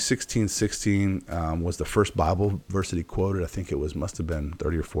 Matthew 16:16 was the first Bible verse that he quoted. I think must have been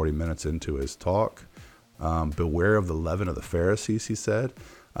 30 or 40 minutes into his talk. Beware of the leaven of the Pharisees, he said.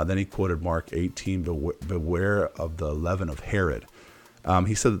 Then he quoted Mark 18, beware of the leaven of Herod.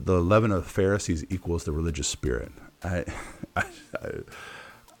 He said that the leaven of the Pharisees equals the religious spirit. I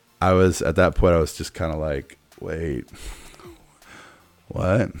was, at that point, I was just kind of like, wait,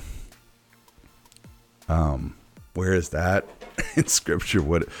 what? Where is that in Scripture?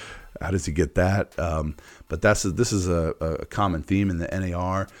 How does he get that? But this is a common theme in the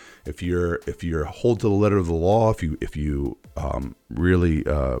NAR. If you're hold to the letter of the law, if you really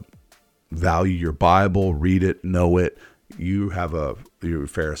value your Bible, read it, know it, you're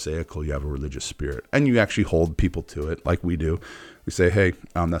Pharisaical, you have a religious spirit, and you actually hold people to it like we do. We say, hey,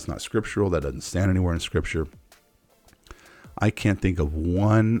 that's not scriptural. That doesn't stand anywhere in Scripture. I can't think of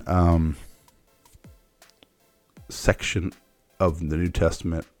one section of the New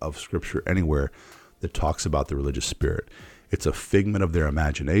Testament of Scripture anywhere that talks about the religious spirit. It's a figment of their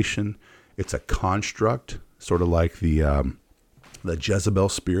imagination. It's a construct, sort of like the Jezebel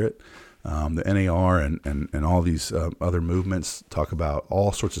spirit. The NAR and all these other movements talk about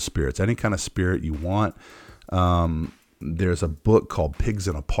all sorts of spirits, any kind of spirit you want. There's a book called Pigs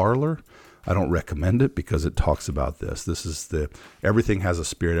in a Parlor. I don't recommend it because it talks about this. This is everything has a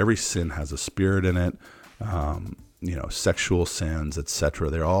spirit. Every sin has a spirit in it. Sexual sins,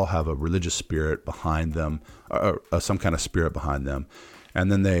 etc. They all have a religious spirit behind them, or some kind of spirit behind them.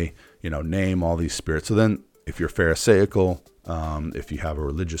 And then they, name all these spirits. So then if you're Pharisaical, if you have a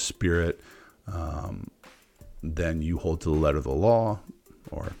religious spirit, then you hold to the letter of the law,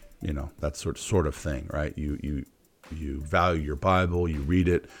 or that sort of thing, right? You value your Bible, you read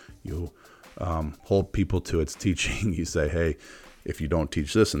it, you hold people to its teaching. You say, hey, if you don't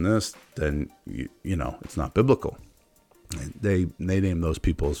teach this and this, then it's not biblical. And they name those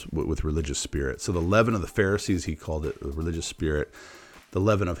people with religious spirit. So the leaven of the Pharisees, he called it the religious spirit. The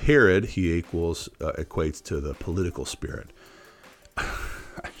leaven of Herod, he equates to the political spirit.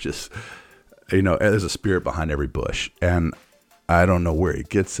 There's a spirit behind every bush, and I don't know where he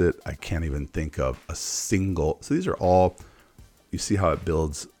gets it. I can't even think of a single. So these are all, you see how it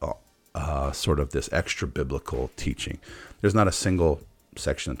builds sort of this extra biblical teaching. There's not a single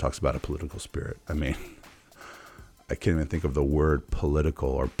section that talks about a political spirit. I mean, I can't even think of the word political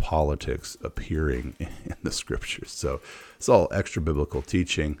or politics appearing in the scriptures. So it's all extra biblical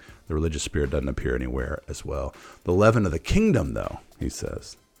teaching. The religious spirit doesn't appear anywhere as well. The leaven of the kingdom, though, he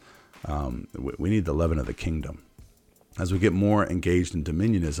says, we need the leaven of the kingdom. As we get more engaged in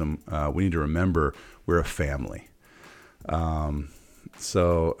dominionism, we need to remember we're a family.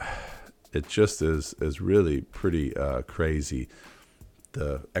 So it just is really pretty crazy,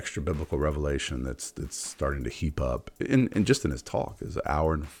 the extra biblical revelation that's starting to heap up in just in his talk. Is an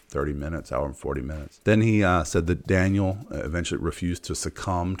hour and 30 minutes, hour and 40 minutes. Then he said that Daniel eventually refused to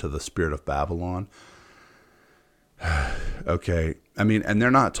succumb to the spirit of Babylon. Okay, I mean, and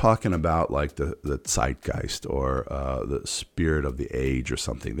they're not talking about like the zeitgeist or the spirit of the age or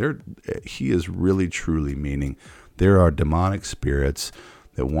something. He is really truly meaning there are demonic spirits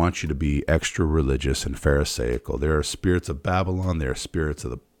that want you to be extra religious and Pharisaical. There are spirits of Babylon. There are spirits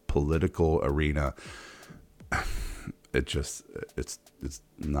of the political arena. It's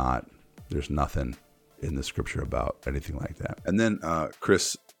not, there's nothing in the scripture about anything like that. And then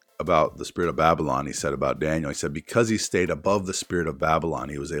Chris, about the spirit of Babylon, he said about Daniel, he said, because he stayed above the spirit of Babylon,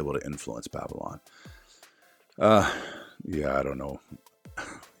 he was able to influence Babylon. Yeah, I don't know,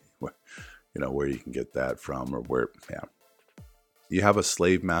 where you can get that from, or where, yeah. You have a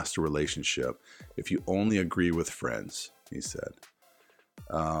slave-master relationship if you only agree with friends, he said.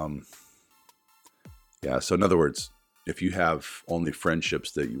 So in other words, if you have only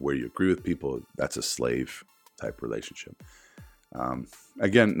friendships where you agree with people, that's a slave-type relationship.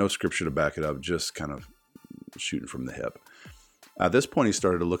 Again, no scripture to back it up, just kind of shooting from the hip. At this point, he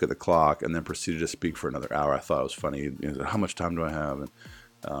started to look at the clock and then proceeded to speak for another hour. I thought it was funny. He said, how much time do I have?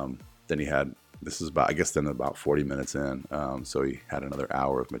 And then he had... This is about 40 minutes in. So he had another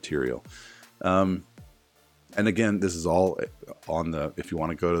hour of material. And again, this is all on if you want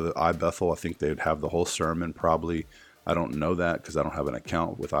to go to the iBethel, I think they'd have the whole sermon probably. I don't know that because I don't have an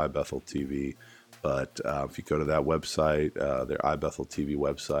account with iBethel TV. But if you go to that website, their iBethel TV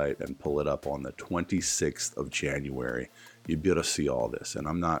website, and pull it up on the 26th of January, you'd be able to see all this. And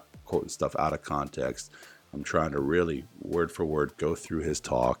I'm not quoting stuff out of context. I'm trying to really word for word go through his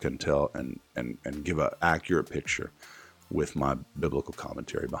talk and give an accurate picture with my biblical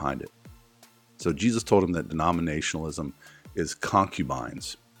commentary behind it. So Jesus told him that denominationalism is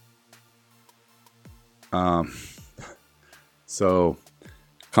concubines. So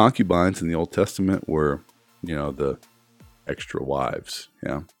concubines in the Old Testament were, the extra wives,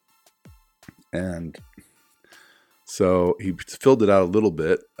 yeah. And so he filled it out a little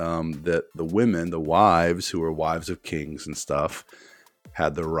bit, that the women, the wives who were wives of kings and stuff,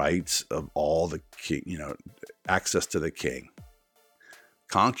 had the rights of all the king, access to the king.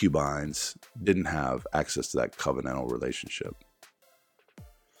 Concubines didn't have access to that covenantal relationship.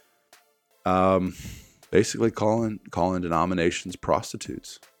 Basically calling denominations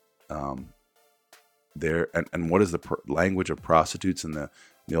prostitutes. And what is the language of prostitutes in the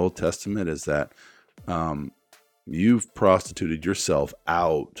Old Testament is that, you've prostituted yourself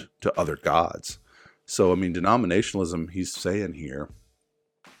out to other gods. So, I mean, denominationalism, he's saying here,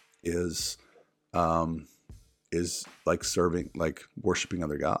 is like worshiping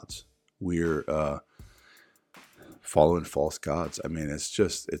other gods. We're following false gods. I mean, it's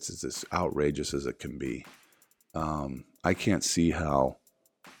as outrageous as it can be. I can't see how,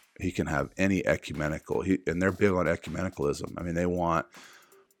 He can have any ecumenical, and they're big on ecumenicalism. I mean, they want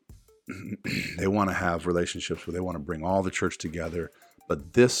to have relationships where they want to bring all the church together.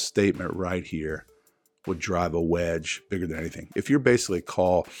 But this statement right here would drive a wedge bigger than anything. If you're basically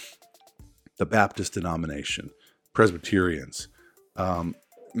call the Baptist denomination, Presbyterians,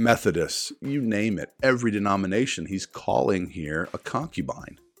 Methodists, you name it, every denomination, he's calling here a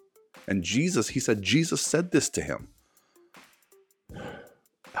concubine. And Jesus, he said, Jesus said this to him.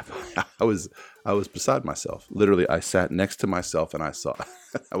 I was beside myself. Literally, I sat next to myself and I saw,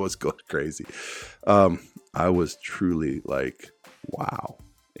 I was going crazy. I was truly like, wow.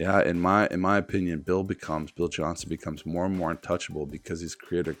 Yeah, in my opinion, Bill Johnson becomes more and more untouchable because he's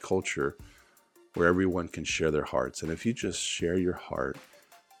created a culture where everyone can share their hearts. And if you just share your heart,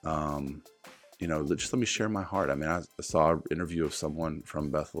 just let me share my heart. I mean, I saw an interview of someone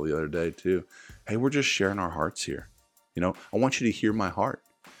from Bethel the other day too. Hey, we're just sharing our hearts here. I want you to hear my heart.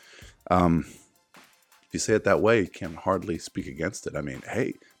 If you say it that way, you can hardly speak against it. I mean,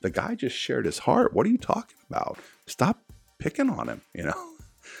 hey, the guy just shared his heart. What are you talking about? Stop picking on him,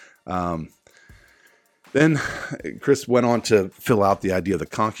 Then Chris went on to fill out the idea of the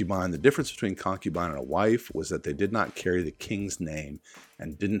concubine. The difference between concubine and a wife was that they did not carry the king's name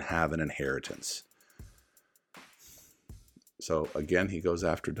and didn't have an inheritance. So again, he goes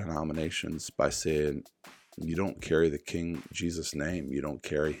after denominations by saying, you don't carry the King Jesus' name. You don't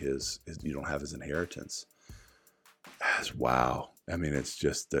carry you don't have his inheritance. Wow. I mean, it's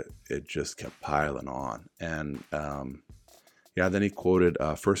just that it just kept piling on. And then he quoted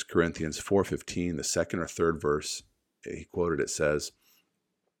 1 Corinthians 4:15, the second or third verse. He quoted, it says,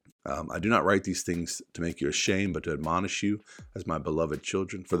 I do not write these things to make you ashamed, but to admonish you as my beloved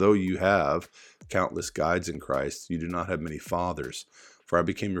children. For though you have countless guides in Christ, you do not have many fathers. For I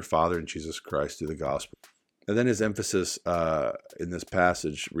became your father in Jesus Christ through the gospel. And then his emphasis in this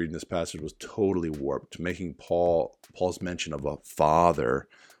passage, reading this passage, was totally warped, making Paul's mention of a father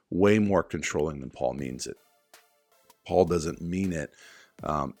way more controlling than Paul means it. Paul doesn't mean it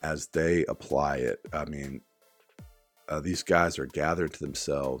as they apply it. I mean, these guys are gathered to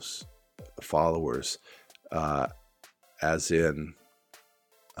themselves followers, as in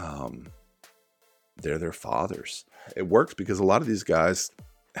they're their fathers. It works because a lot of these guys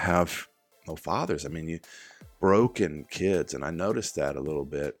have no fathers. I mean, broken kids, and I noticed that a little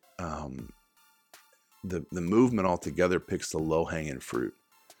bit. The movement altogether picks the low-hanging fruit.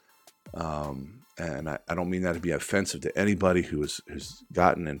 And I don't mean that to be offensive to anybody who's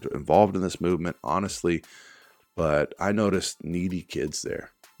gotten involved in this movement, honestly, but I noticed needy kids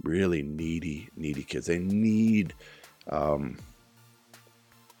there, really needy kids. They need a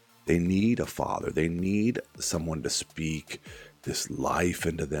father. They need someone to speak this life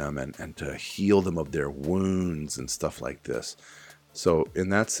into them and to heal them of their wounds and stuff like this. So in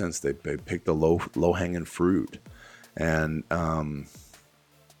that sense, they pick the low-hanging fruit, and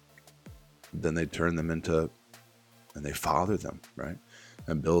then they turn them into, and they father them, right?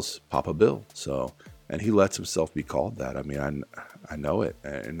 And Bill's Papa Bill. So, and he lets himself be called that. I mean, I know it,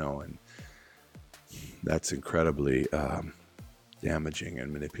 and that's incredibly damaging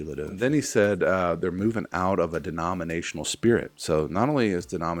and manipulative. And then he said they're moving out of a denominational spirit. So not only is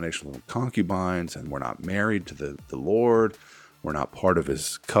denominational concubines, and we're not married to the Lord, we're not part of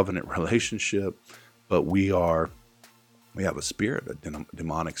his covenant relationship, but we have a spirit, a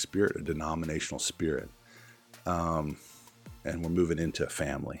demonic spirit, a denominational spirit. And we're moving into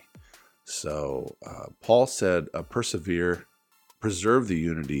family. So Paul said, preserve the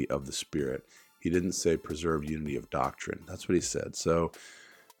unity of the spirit. He didn't say preserve unity of doctrine. That's what he said. So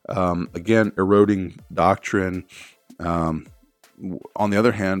again, eroding doctrine. On the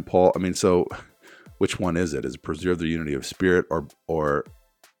other hand, Paul, so which one is it? Is it preserve the unity of spirit or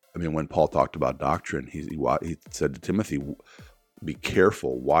when Paul talked about doctrine, he said to Timothy, be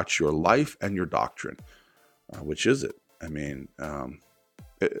careful, watch your life and your doctrine. Which is it?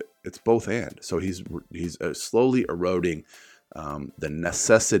 It's both and. So he's slowly eroding the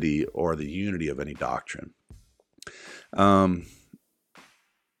necessity or the unity of any doctrine. And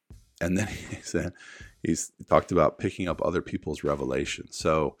then he's talked about picking up other people's revelation.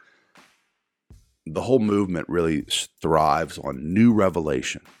 So the whole movement really thrives on new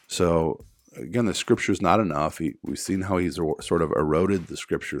revelation. So again, the scripture is not enough. We've seen how he's sort of eroded the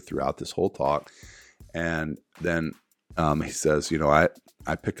scripture throughout this whole talk. And then he says,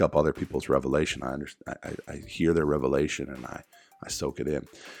 I pick up other people's revelation. I understand. I hear their revelation and I soak it in.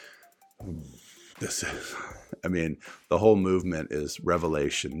 The whole movement is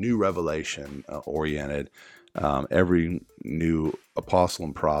revelation, new revelation oriented. Every new apostle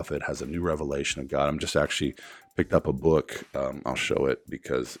and prophet has a new revelation of God. I'm just actually picked up a book. I'll show it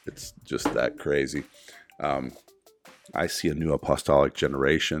because it's just that crazy. I see a new apostolic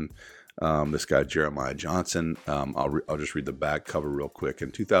generation. This guy, Jeremiah Johnson, I'll just read the back cover real quick.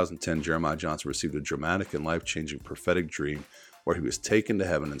 In 2010, Jeremiah Johnson received a dramatic and life-changing prophetic dream where he was taken to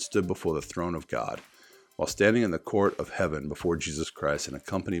heaven and stood before the throne of God. While standing in the court of heaven before Jesus Christ and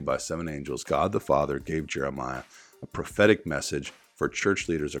accompanied by 7 angels, God the Father gave Jeremiah a prophetic message for church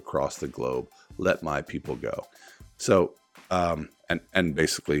leaders across the globe: let my people go. So, and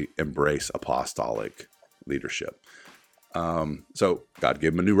basically embrace apostolic leadership. So God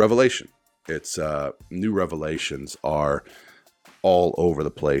gave him a new revelation. It's new revelations are all over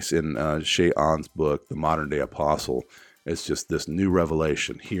the place. In Shea On's book, The Modern Day Apostle, it's just this new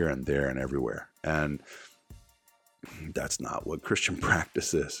revelation here and there and everywhere. And that's not what Christian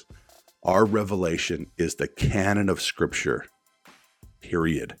practice is. Our revelation is the canon of Scripture,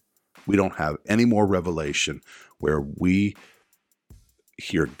 period. We don't have any more revelation where we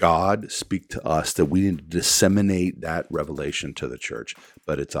hear God speak to us that we need to disseminate that revelation to the church.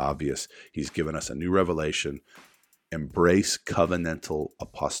 But it's obvious he's given us a new revelation. Embrace covenantal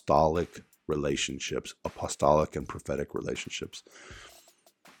apostolic relationships, apostolic and prophetic relationships.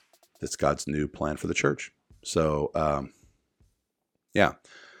 That's God's new plan for the church. So,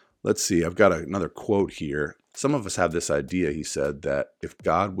 let's see. I've got another quote here. Some of us have this idea, he said, that if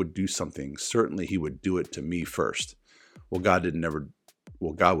God would do something, certainly he would do it to me first. Well, God would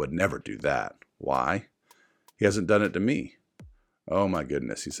never do that. Why? He hasn't done it to me. Oh my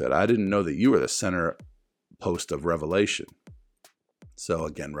goodness, he said, I didn't know that you were the center post of revelation. So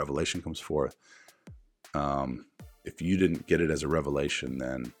again, revelation comes forth. If you didn't get it as a revelation,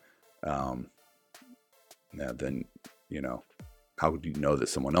 then how would you know that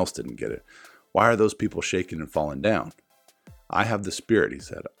someone else didn't get it? Why are those people shaking and falling down? I have the Spirit, he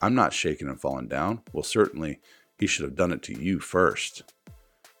said. I'm not shaking and falling down. Well, certainly he should have done it to you first.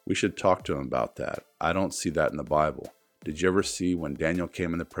 We should talk to him about that. I don't see that in the Bible. Did you ever see when Daniel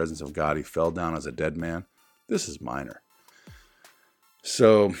came in the presence of God, he fell down as a dead man? This is minor.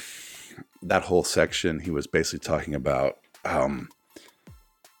 So that whole section, he was basically talking about, how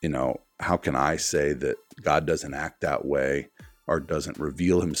can I say that God doesn't act that way or doesn't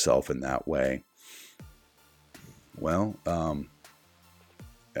reveal himself in that way? Well,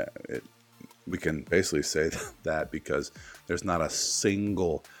 we can basically say that because there's not a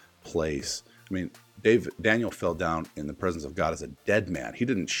single place. I mean, Daniel fell down in the presence of God as a dead man. He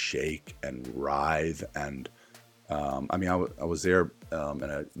didn't shake and writhe. And I was there, and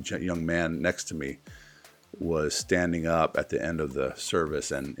a young man next to me was standing up at the end of the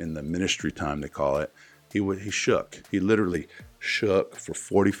service, and in the ministry time, they call it, he shook. He literally shook for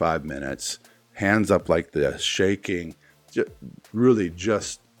 45 minutes, hands up like this, shaking,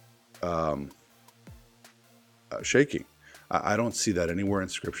 shaking. I don't see that anywhere in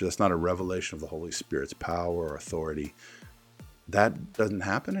Scripture. That's not a revelation of the Holy Spirit's power or authority. That doesn't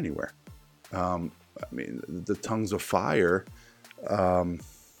happen anywhere. The tongues of fire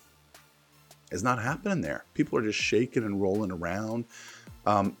is not happening there. People are just shaking and rolling around.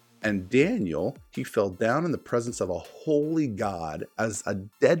 And Daniel, he fell down in the presence of a holy God as a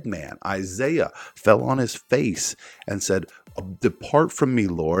dead man. Isaiah fell on his face and said, depart from me,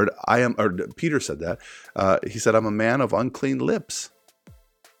 Lord. Peter said that. He said, I'm a man of unclean lips.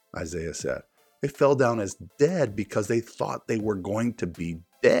 Isaiah said. They fell down as dead because they thought they were going to be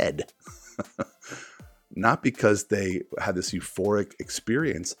dead. Not because they had this euphoric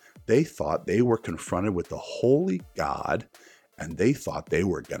experience. They thought they were confronted with the holy God, and they thought they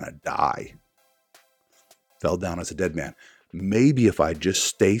were going to die. Fell down as a dead man. Maybe if I just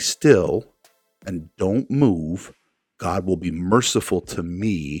stay still and don't move, God will be merciful to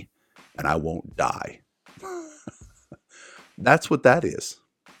me and I won't die. That's what that is.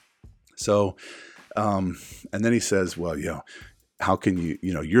 So, and then he says, well, how can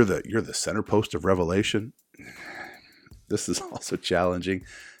you're the center post of revelation. This is also challenging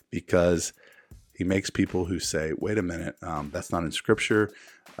because he makes people who say, wait a minute, that's not in Scripture,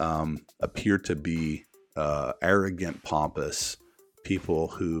 appear to be arrogant, pompous people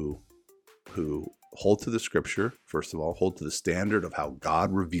who hold to the Scripture, first of all, hold to the standard of how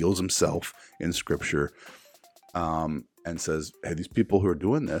God reveals himself in Scripture, and says, hey, these people who are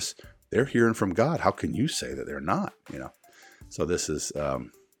doing this, they're hearing from God. How can you say that they're not? So this is,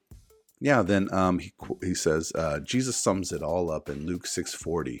 he says, Jesus sums it all up in Luke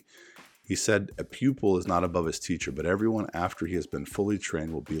 6:40. He said, a pupil is not above his teacher, but everyone after he has been fully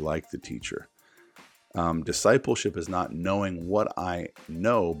trained will be like the teacher. Discipleship is not knowing what I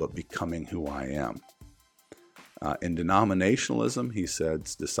know, but becoming who I am. In denominationalism, he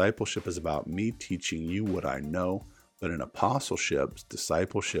says, discipleship is about me teaching you what I know, but in apostleship,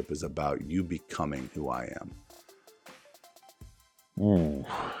 discipleship is about you becoming who I am.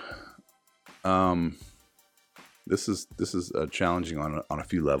 This is challenging on a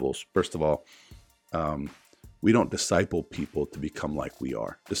few levels. First of all, we don't disciple people to become like we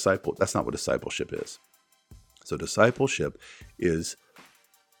are. That's not what discipleship is. So discipleship is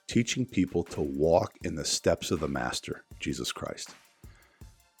teaching people to walk in the steps of the Master, Jesus Christ.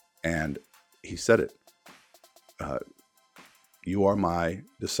 And he said it. You are my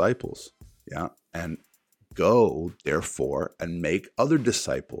disciples. Yeah. And go, therefore, and make other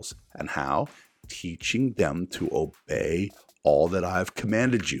disciples. And how? Teaching them to obey all that I've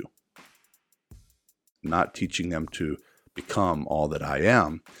commanded you. Not teaching them to become all that I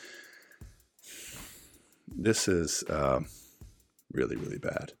am. This is really, really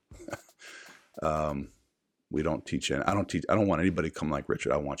bad. We don't teach, and I don't want anybody to come like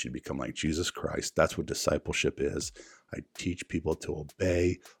Richard. I want you to become like Jesus Christ. That's what discipleship is. I teach people to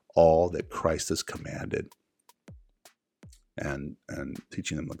obey all that Christ has commanded, and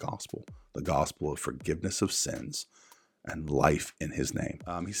teaching them the gospel of forgiveness of sins and life in his name.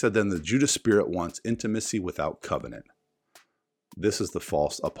 He said, then the Judas spirit wants intimacy without covenant. This is the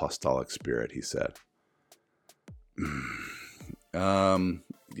false apostolic spirit, he said.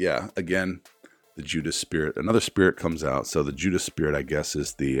 Yeah, again, the Judas spirit. Another spirit comes out. So the Judas spirit, I guess,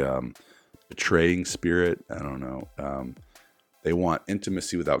 is the betraying spirit. I don't know. They want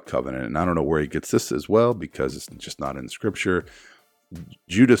intimacy without covenant. And I don't know where he gets this as well, because it's just not in Scripture.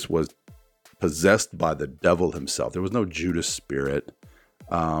 Judas was possessed by the devil himself. There was no Judas spirit.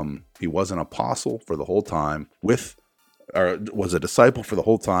 He was an apostle for the whole time or was a disciple for the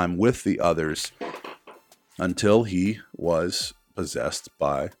whole time with the others until he was possessed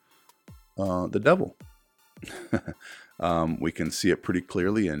by the devil. We can see it pretty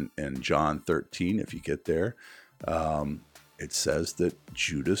clearly in John 13. If you get there, it says that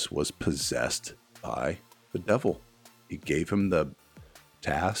Judas was possessed by the devil. He gave him the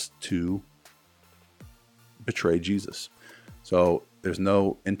task to betray Jesus. So there's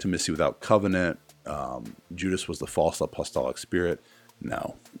no intimacy without covenant. Judas was the false apostolic spirit.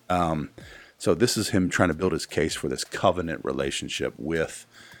 No. So this is him trying to build his case for this covenant relationship with,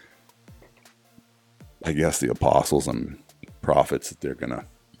 I guess, the apostles and prophets that they're going to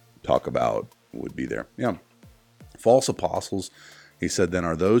talk about would be there. Yeah. False apostles, he said, then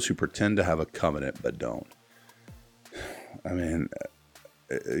are those who pretend to have a covenant but don't. I mean,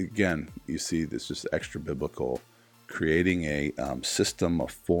 again, you see this just extra biblical, creating a system, a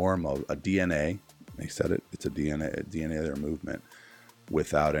form of a DNA. He said it. It's a DNA of their movement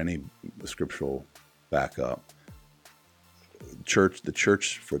without any scriptural backup. The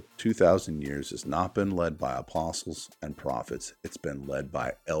church for 2,000 years has not been led by apostles and prophets. It's been led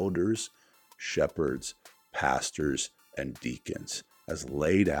by elders, shepherds, pastors, and deacons, as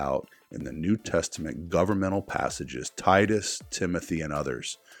laid out in the New Testament governmental passages, Titus, Timothy, and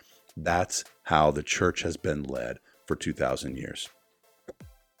others. That's how the church has been led for 2,000 years.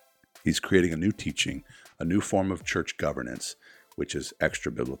 He's creating a new teaching, a new form of church governance, which is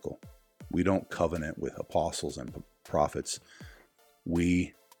extra biblical. We don't covenant with apostles and prophets.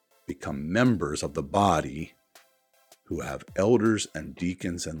 We become members of the body who have elders and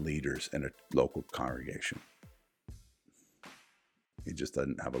deacons and leaders in a local congregation. He just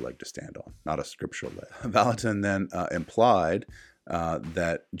doesn't have a leg to stand on, not a scriptural leg. Valentin then implied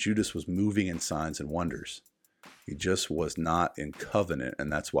that Judas was moving in signs and wonders. He just was not in covenant,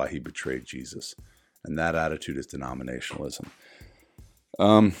 and that's why he betrayed Jesus. And that attitude is denominationalism.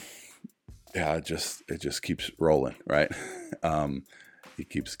 Yeah, it just keeps rolling, right? He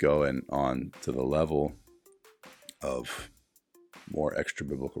keeps going on to the level of more extra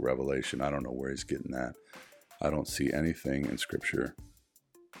biblical revelation. I don't know where he's getting that. I don't see anything in Scripture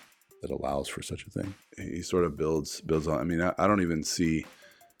that allows for such a thing. He sort of builds on. I mean, I don't even see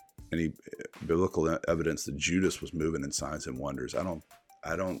any biblical evidence that Judas was moving in signs and wonders.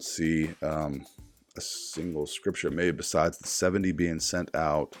 I don't see a single scripture, maybe besides the 70 being sent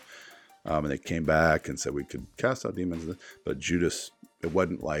out, and they came back and said we could cast out demons. But Judas, it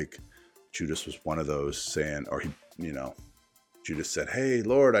wasn't like Judas was one of those saying, or Judas said, "Hey,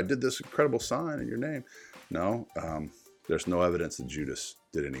 Lord, I did this incredible sign in your name." No, there's no evidence that Judas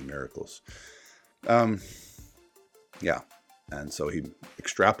did any miracles. Yeah. And so he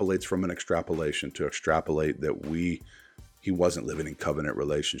extrapolates from an extrapolation to extrapolate that he wasn't living in covenant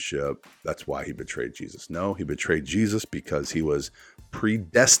relationship. That's why he betrayed Jesus. No, he betrayed Jesus because he was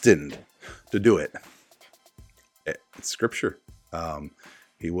predestined to do it. It's Scripture.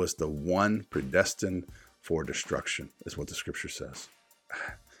 He was the one predestined for destruction, is what the scripture says.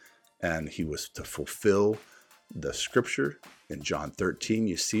 And he was to fulfill the scripture. In John 13,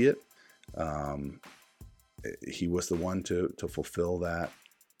 you see it. He was the one to fulfill that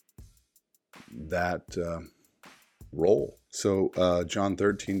role. So John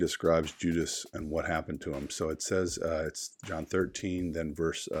 13 describes Judas and what happened to him. So it says, it's John 13, then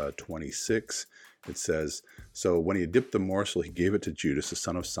verse 26. It says, so when he had dipped the morsel, he gave it to Judas, the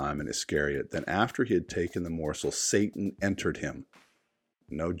son of Simon Iscariot. Then after he had taken the morsel, Satan entered him.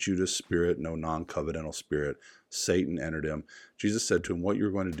 No Judas spirit, no non-covenantal spirit. Satan entered him. Jesus said to him, what you're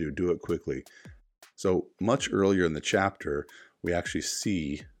going to do it quickly. So much earlier in the chapter, we actually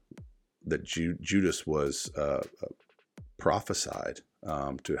see that Judas was prophesied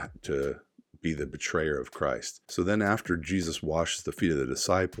to be the betrayer of Christ. So then after Jesus washes the feet of the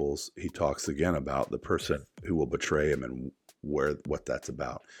disciples, he talks again about the person who will betray him and what that's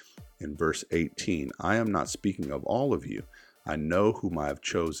about. In verse 18, I am not speaking of all of you. I know whom I have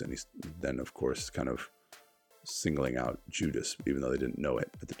chosen. He's then, of course, kind of singling out Judas, even though they didn't know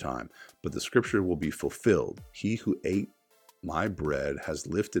it at the time. But the scripture will be fulfilled. He who ate my bread has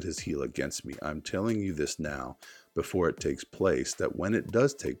lifted his heel against me. I'm telling you this now before it takes place, that when it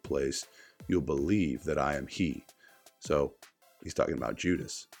does take place, you'll believe that I am he. So he's talking about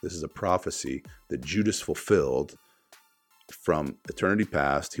Judas. This is a prophecy that Judas fulfilled from eternity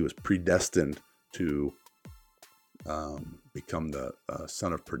past. He was predestined to become the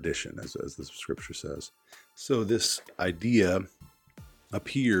son of perdition, as the scripture says. So this idea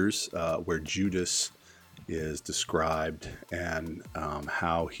appears where Judas is described, and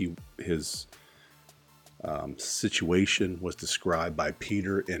how his situation was described by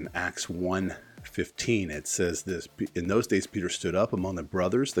Peter in Acts 1:15. It says this: in those days Peter stood up among the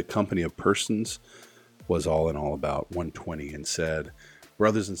brothers, the company of persons was all in all about 120, and said,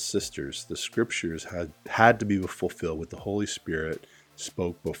 brothers and sisters, the scriptures had to be fulfilled with the Holy Spirit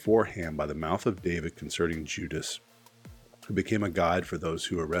spoke beforehand by the mouth of David concerning Judas, who became a guide for those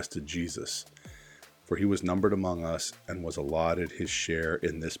who arrested Jesus. For he was numbered among us and was allotted his share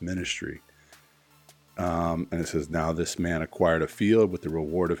in this ministry. And it says, now this man acquired a field with the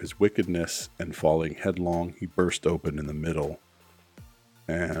reward of his wickedness, and falling headlong, he burst open in the middle,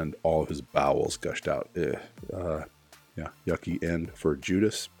 and all of his bowels gushed out. Yucky end for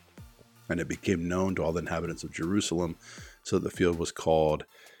Judas. And it became known to all the inhabitants of Jerusalem, so that the field was called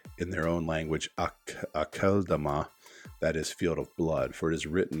in their own language Akeldama, that is, field of blood. For it is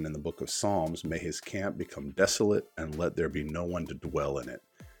written in the book of Psalms, may his camp become desolate, and let there be no one to dwell in it,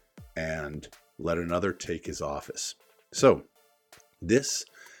 and let another take his office. So this,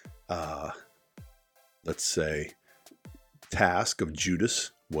 let's say, task of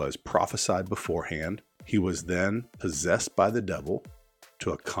Judas was prophesied beforehand. He was then possessed by the devil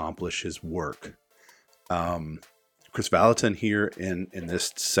to accomplish his work. Chris Vallotton here in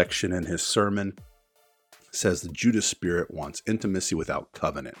this section in his sermon says the Judas spirit wants intimacy without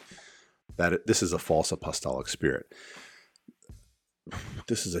covenant. That this is a false apostolic spirit.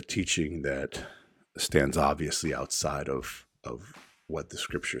 This is a teaching that stands obviously outside of what the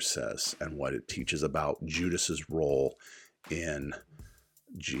scripture says and what it teaches about Judas's role in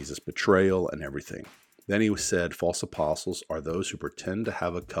Jesus' betrayal and everything. Then he said, false apostles are those who pretend to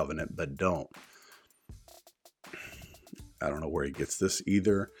have a covenant but don't. I don't know where he gets this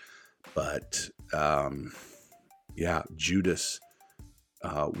either, but Judas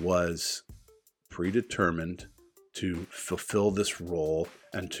was predetermined to fulfill this role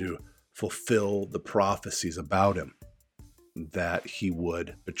and to fulfill the prophecies about him that he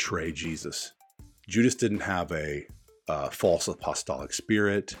would betray Jesus. Judas didn't have a false apostolic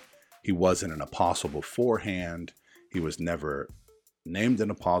spirit. He wasn't an apostle beforehand. He was never named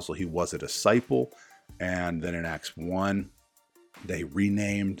an apostle. He was a disciple. And then in Acts 1, they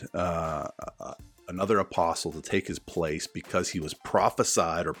renamed another apostle to take his place because he was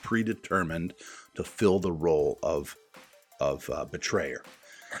prophesied or predetermined to fill the role of betrayer.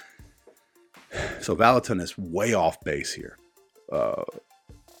 So Vallotton is way off base here.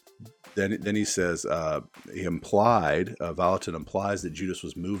 Then he says, Vallotton implies that Judas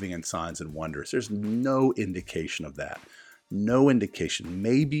was moving in signs and wonders. There's no indication of that. No indication.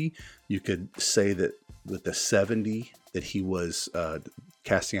 Maybe you could say that with the 70 that he was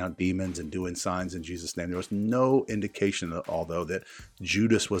casting out demons and doing signs in Jesus' name. There was no indication, although, that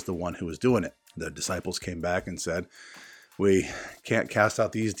Judas was the one who was doing it. The disciples came back and said, we can't cast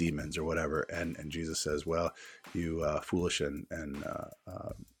out these demons or whatever. And Jesus says, well, you foolish and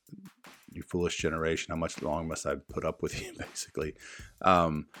you foolish generation, how much longer must I put up with you, basically?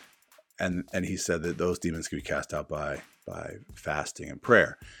 And he said that those demons could be cast out by fasting and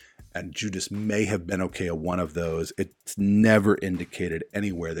prayer. And Judas may have been okay at one of those. It's never indicated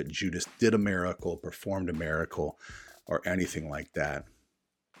anywhere that Judas did a miracle, performed a miracle, or anything like that.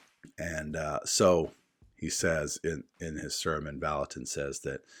 And so he says in his sermon, Valentin says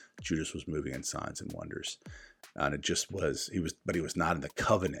that Judas was moving in signs and wonders. And it just was, but he was not in the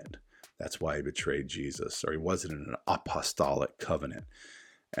covenant. That's why he betrayed Jesus, or he wasn't in an apostolic covenant.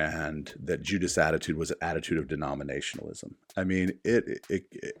 And that Judas' attitude was an attitude of denominationalism. I mean, it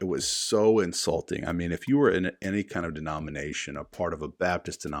was so insulting. I mean, if you were in any kind of denomination, a part of a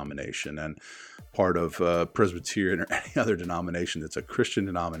Baptist denomination and part of Presbyterian or any other denomination that's a Christian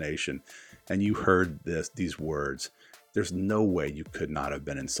denomination, and you heard these words, there's no way you could not have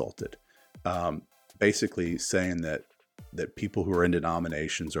been insulted. Basically saying that people who are in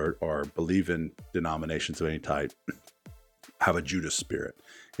denominations or believe in denominations of any type have a Judas spirit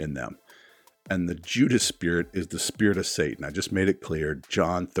in them. And the Judas spirit is the spirit of Satan. I just made it clear,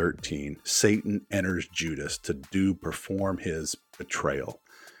 John 13, Satan enters Judas to perform his betrayal.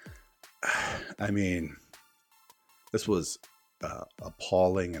 I mean, this was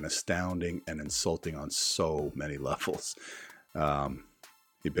appalling and astounding and insulting on so many levels.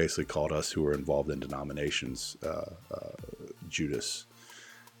 He basically called us who were involved in denominations Judas,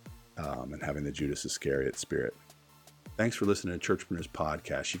 and having the Judas Iscariot spirit. Thanks for listening to Churchpreneurs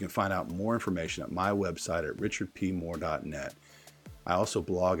Podcast. You can find out more information at my website at richardpmoore.net. I also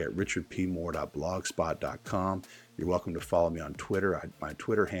blog at richardpmoore.blogspot.com. You're welcome to follow me on Twitter. My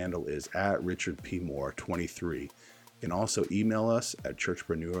Twitter handle is at richardpmoore23. You can also email us at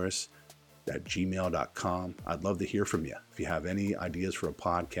churchpreneurs@gmail.com. I'd love to hear from you. If you have any ideas for a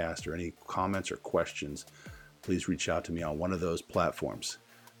podcast or any comments or questions, please reach out to me on one of those platforms.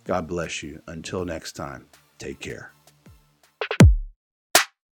 God bless you. Until next time, take care.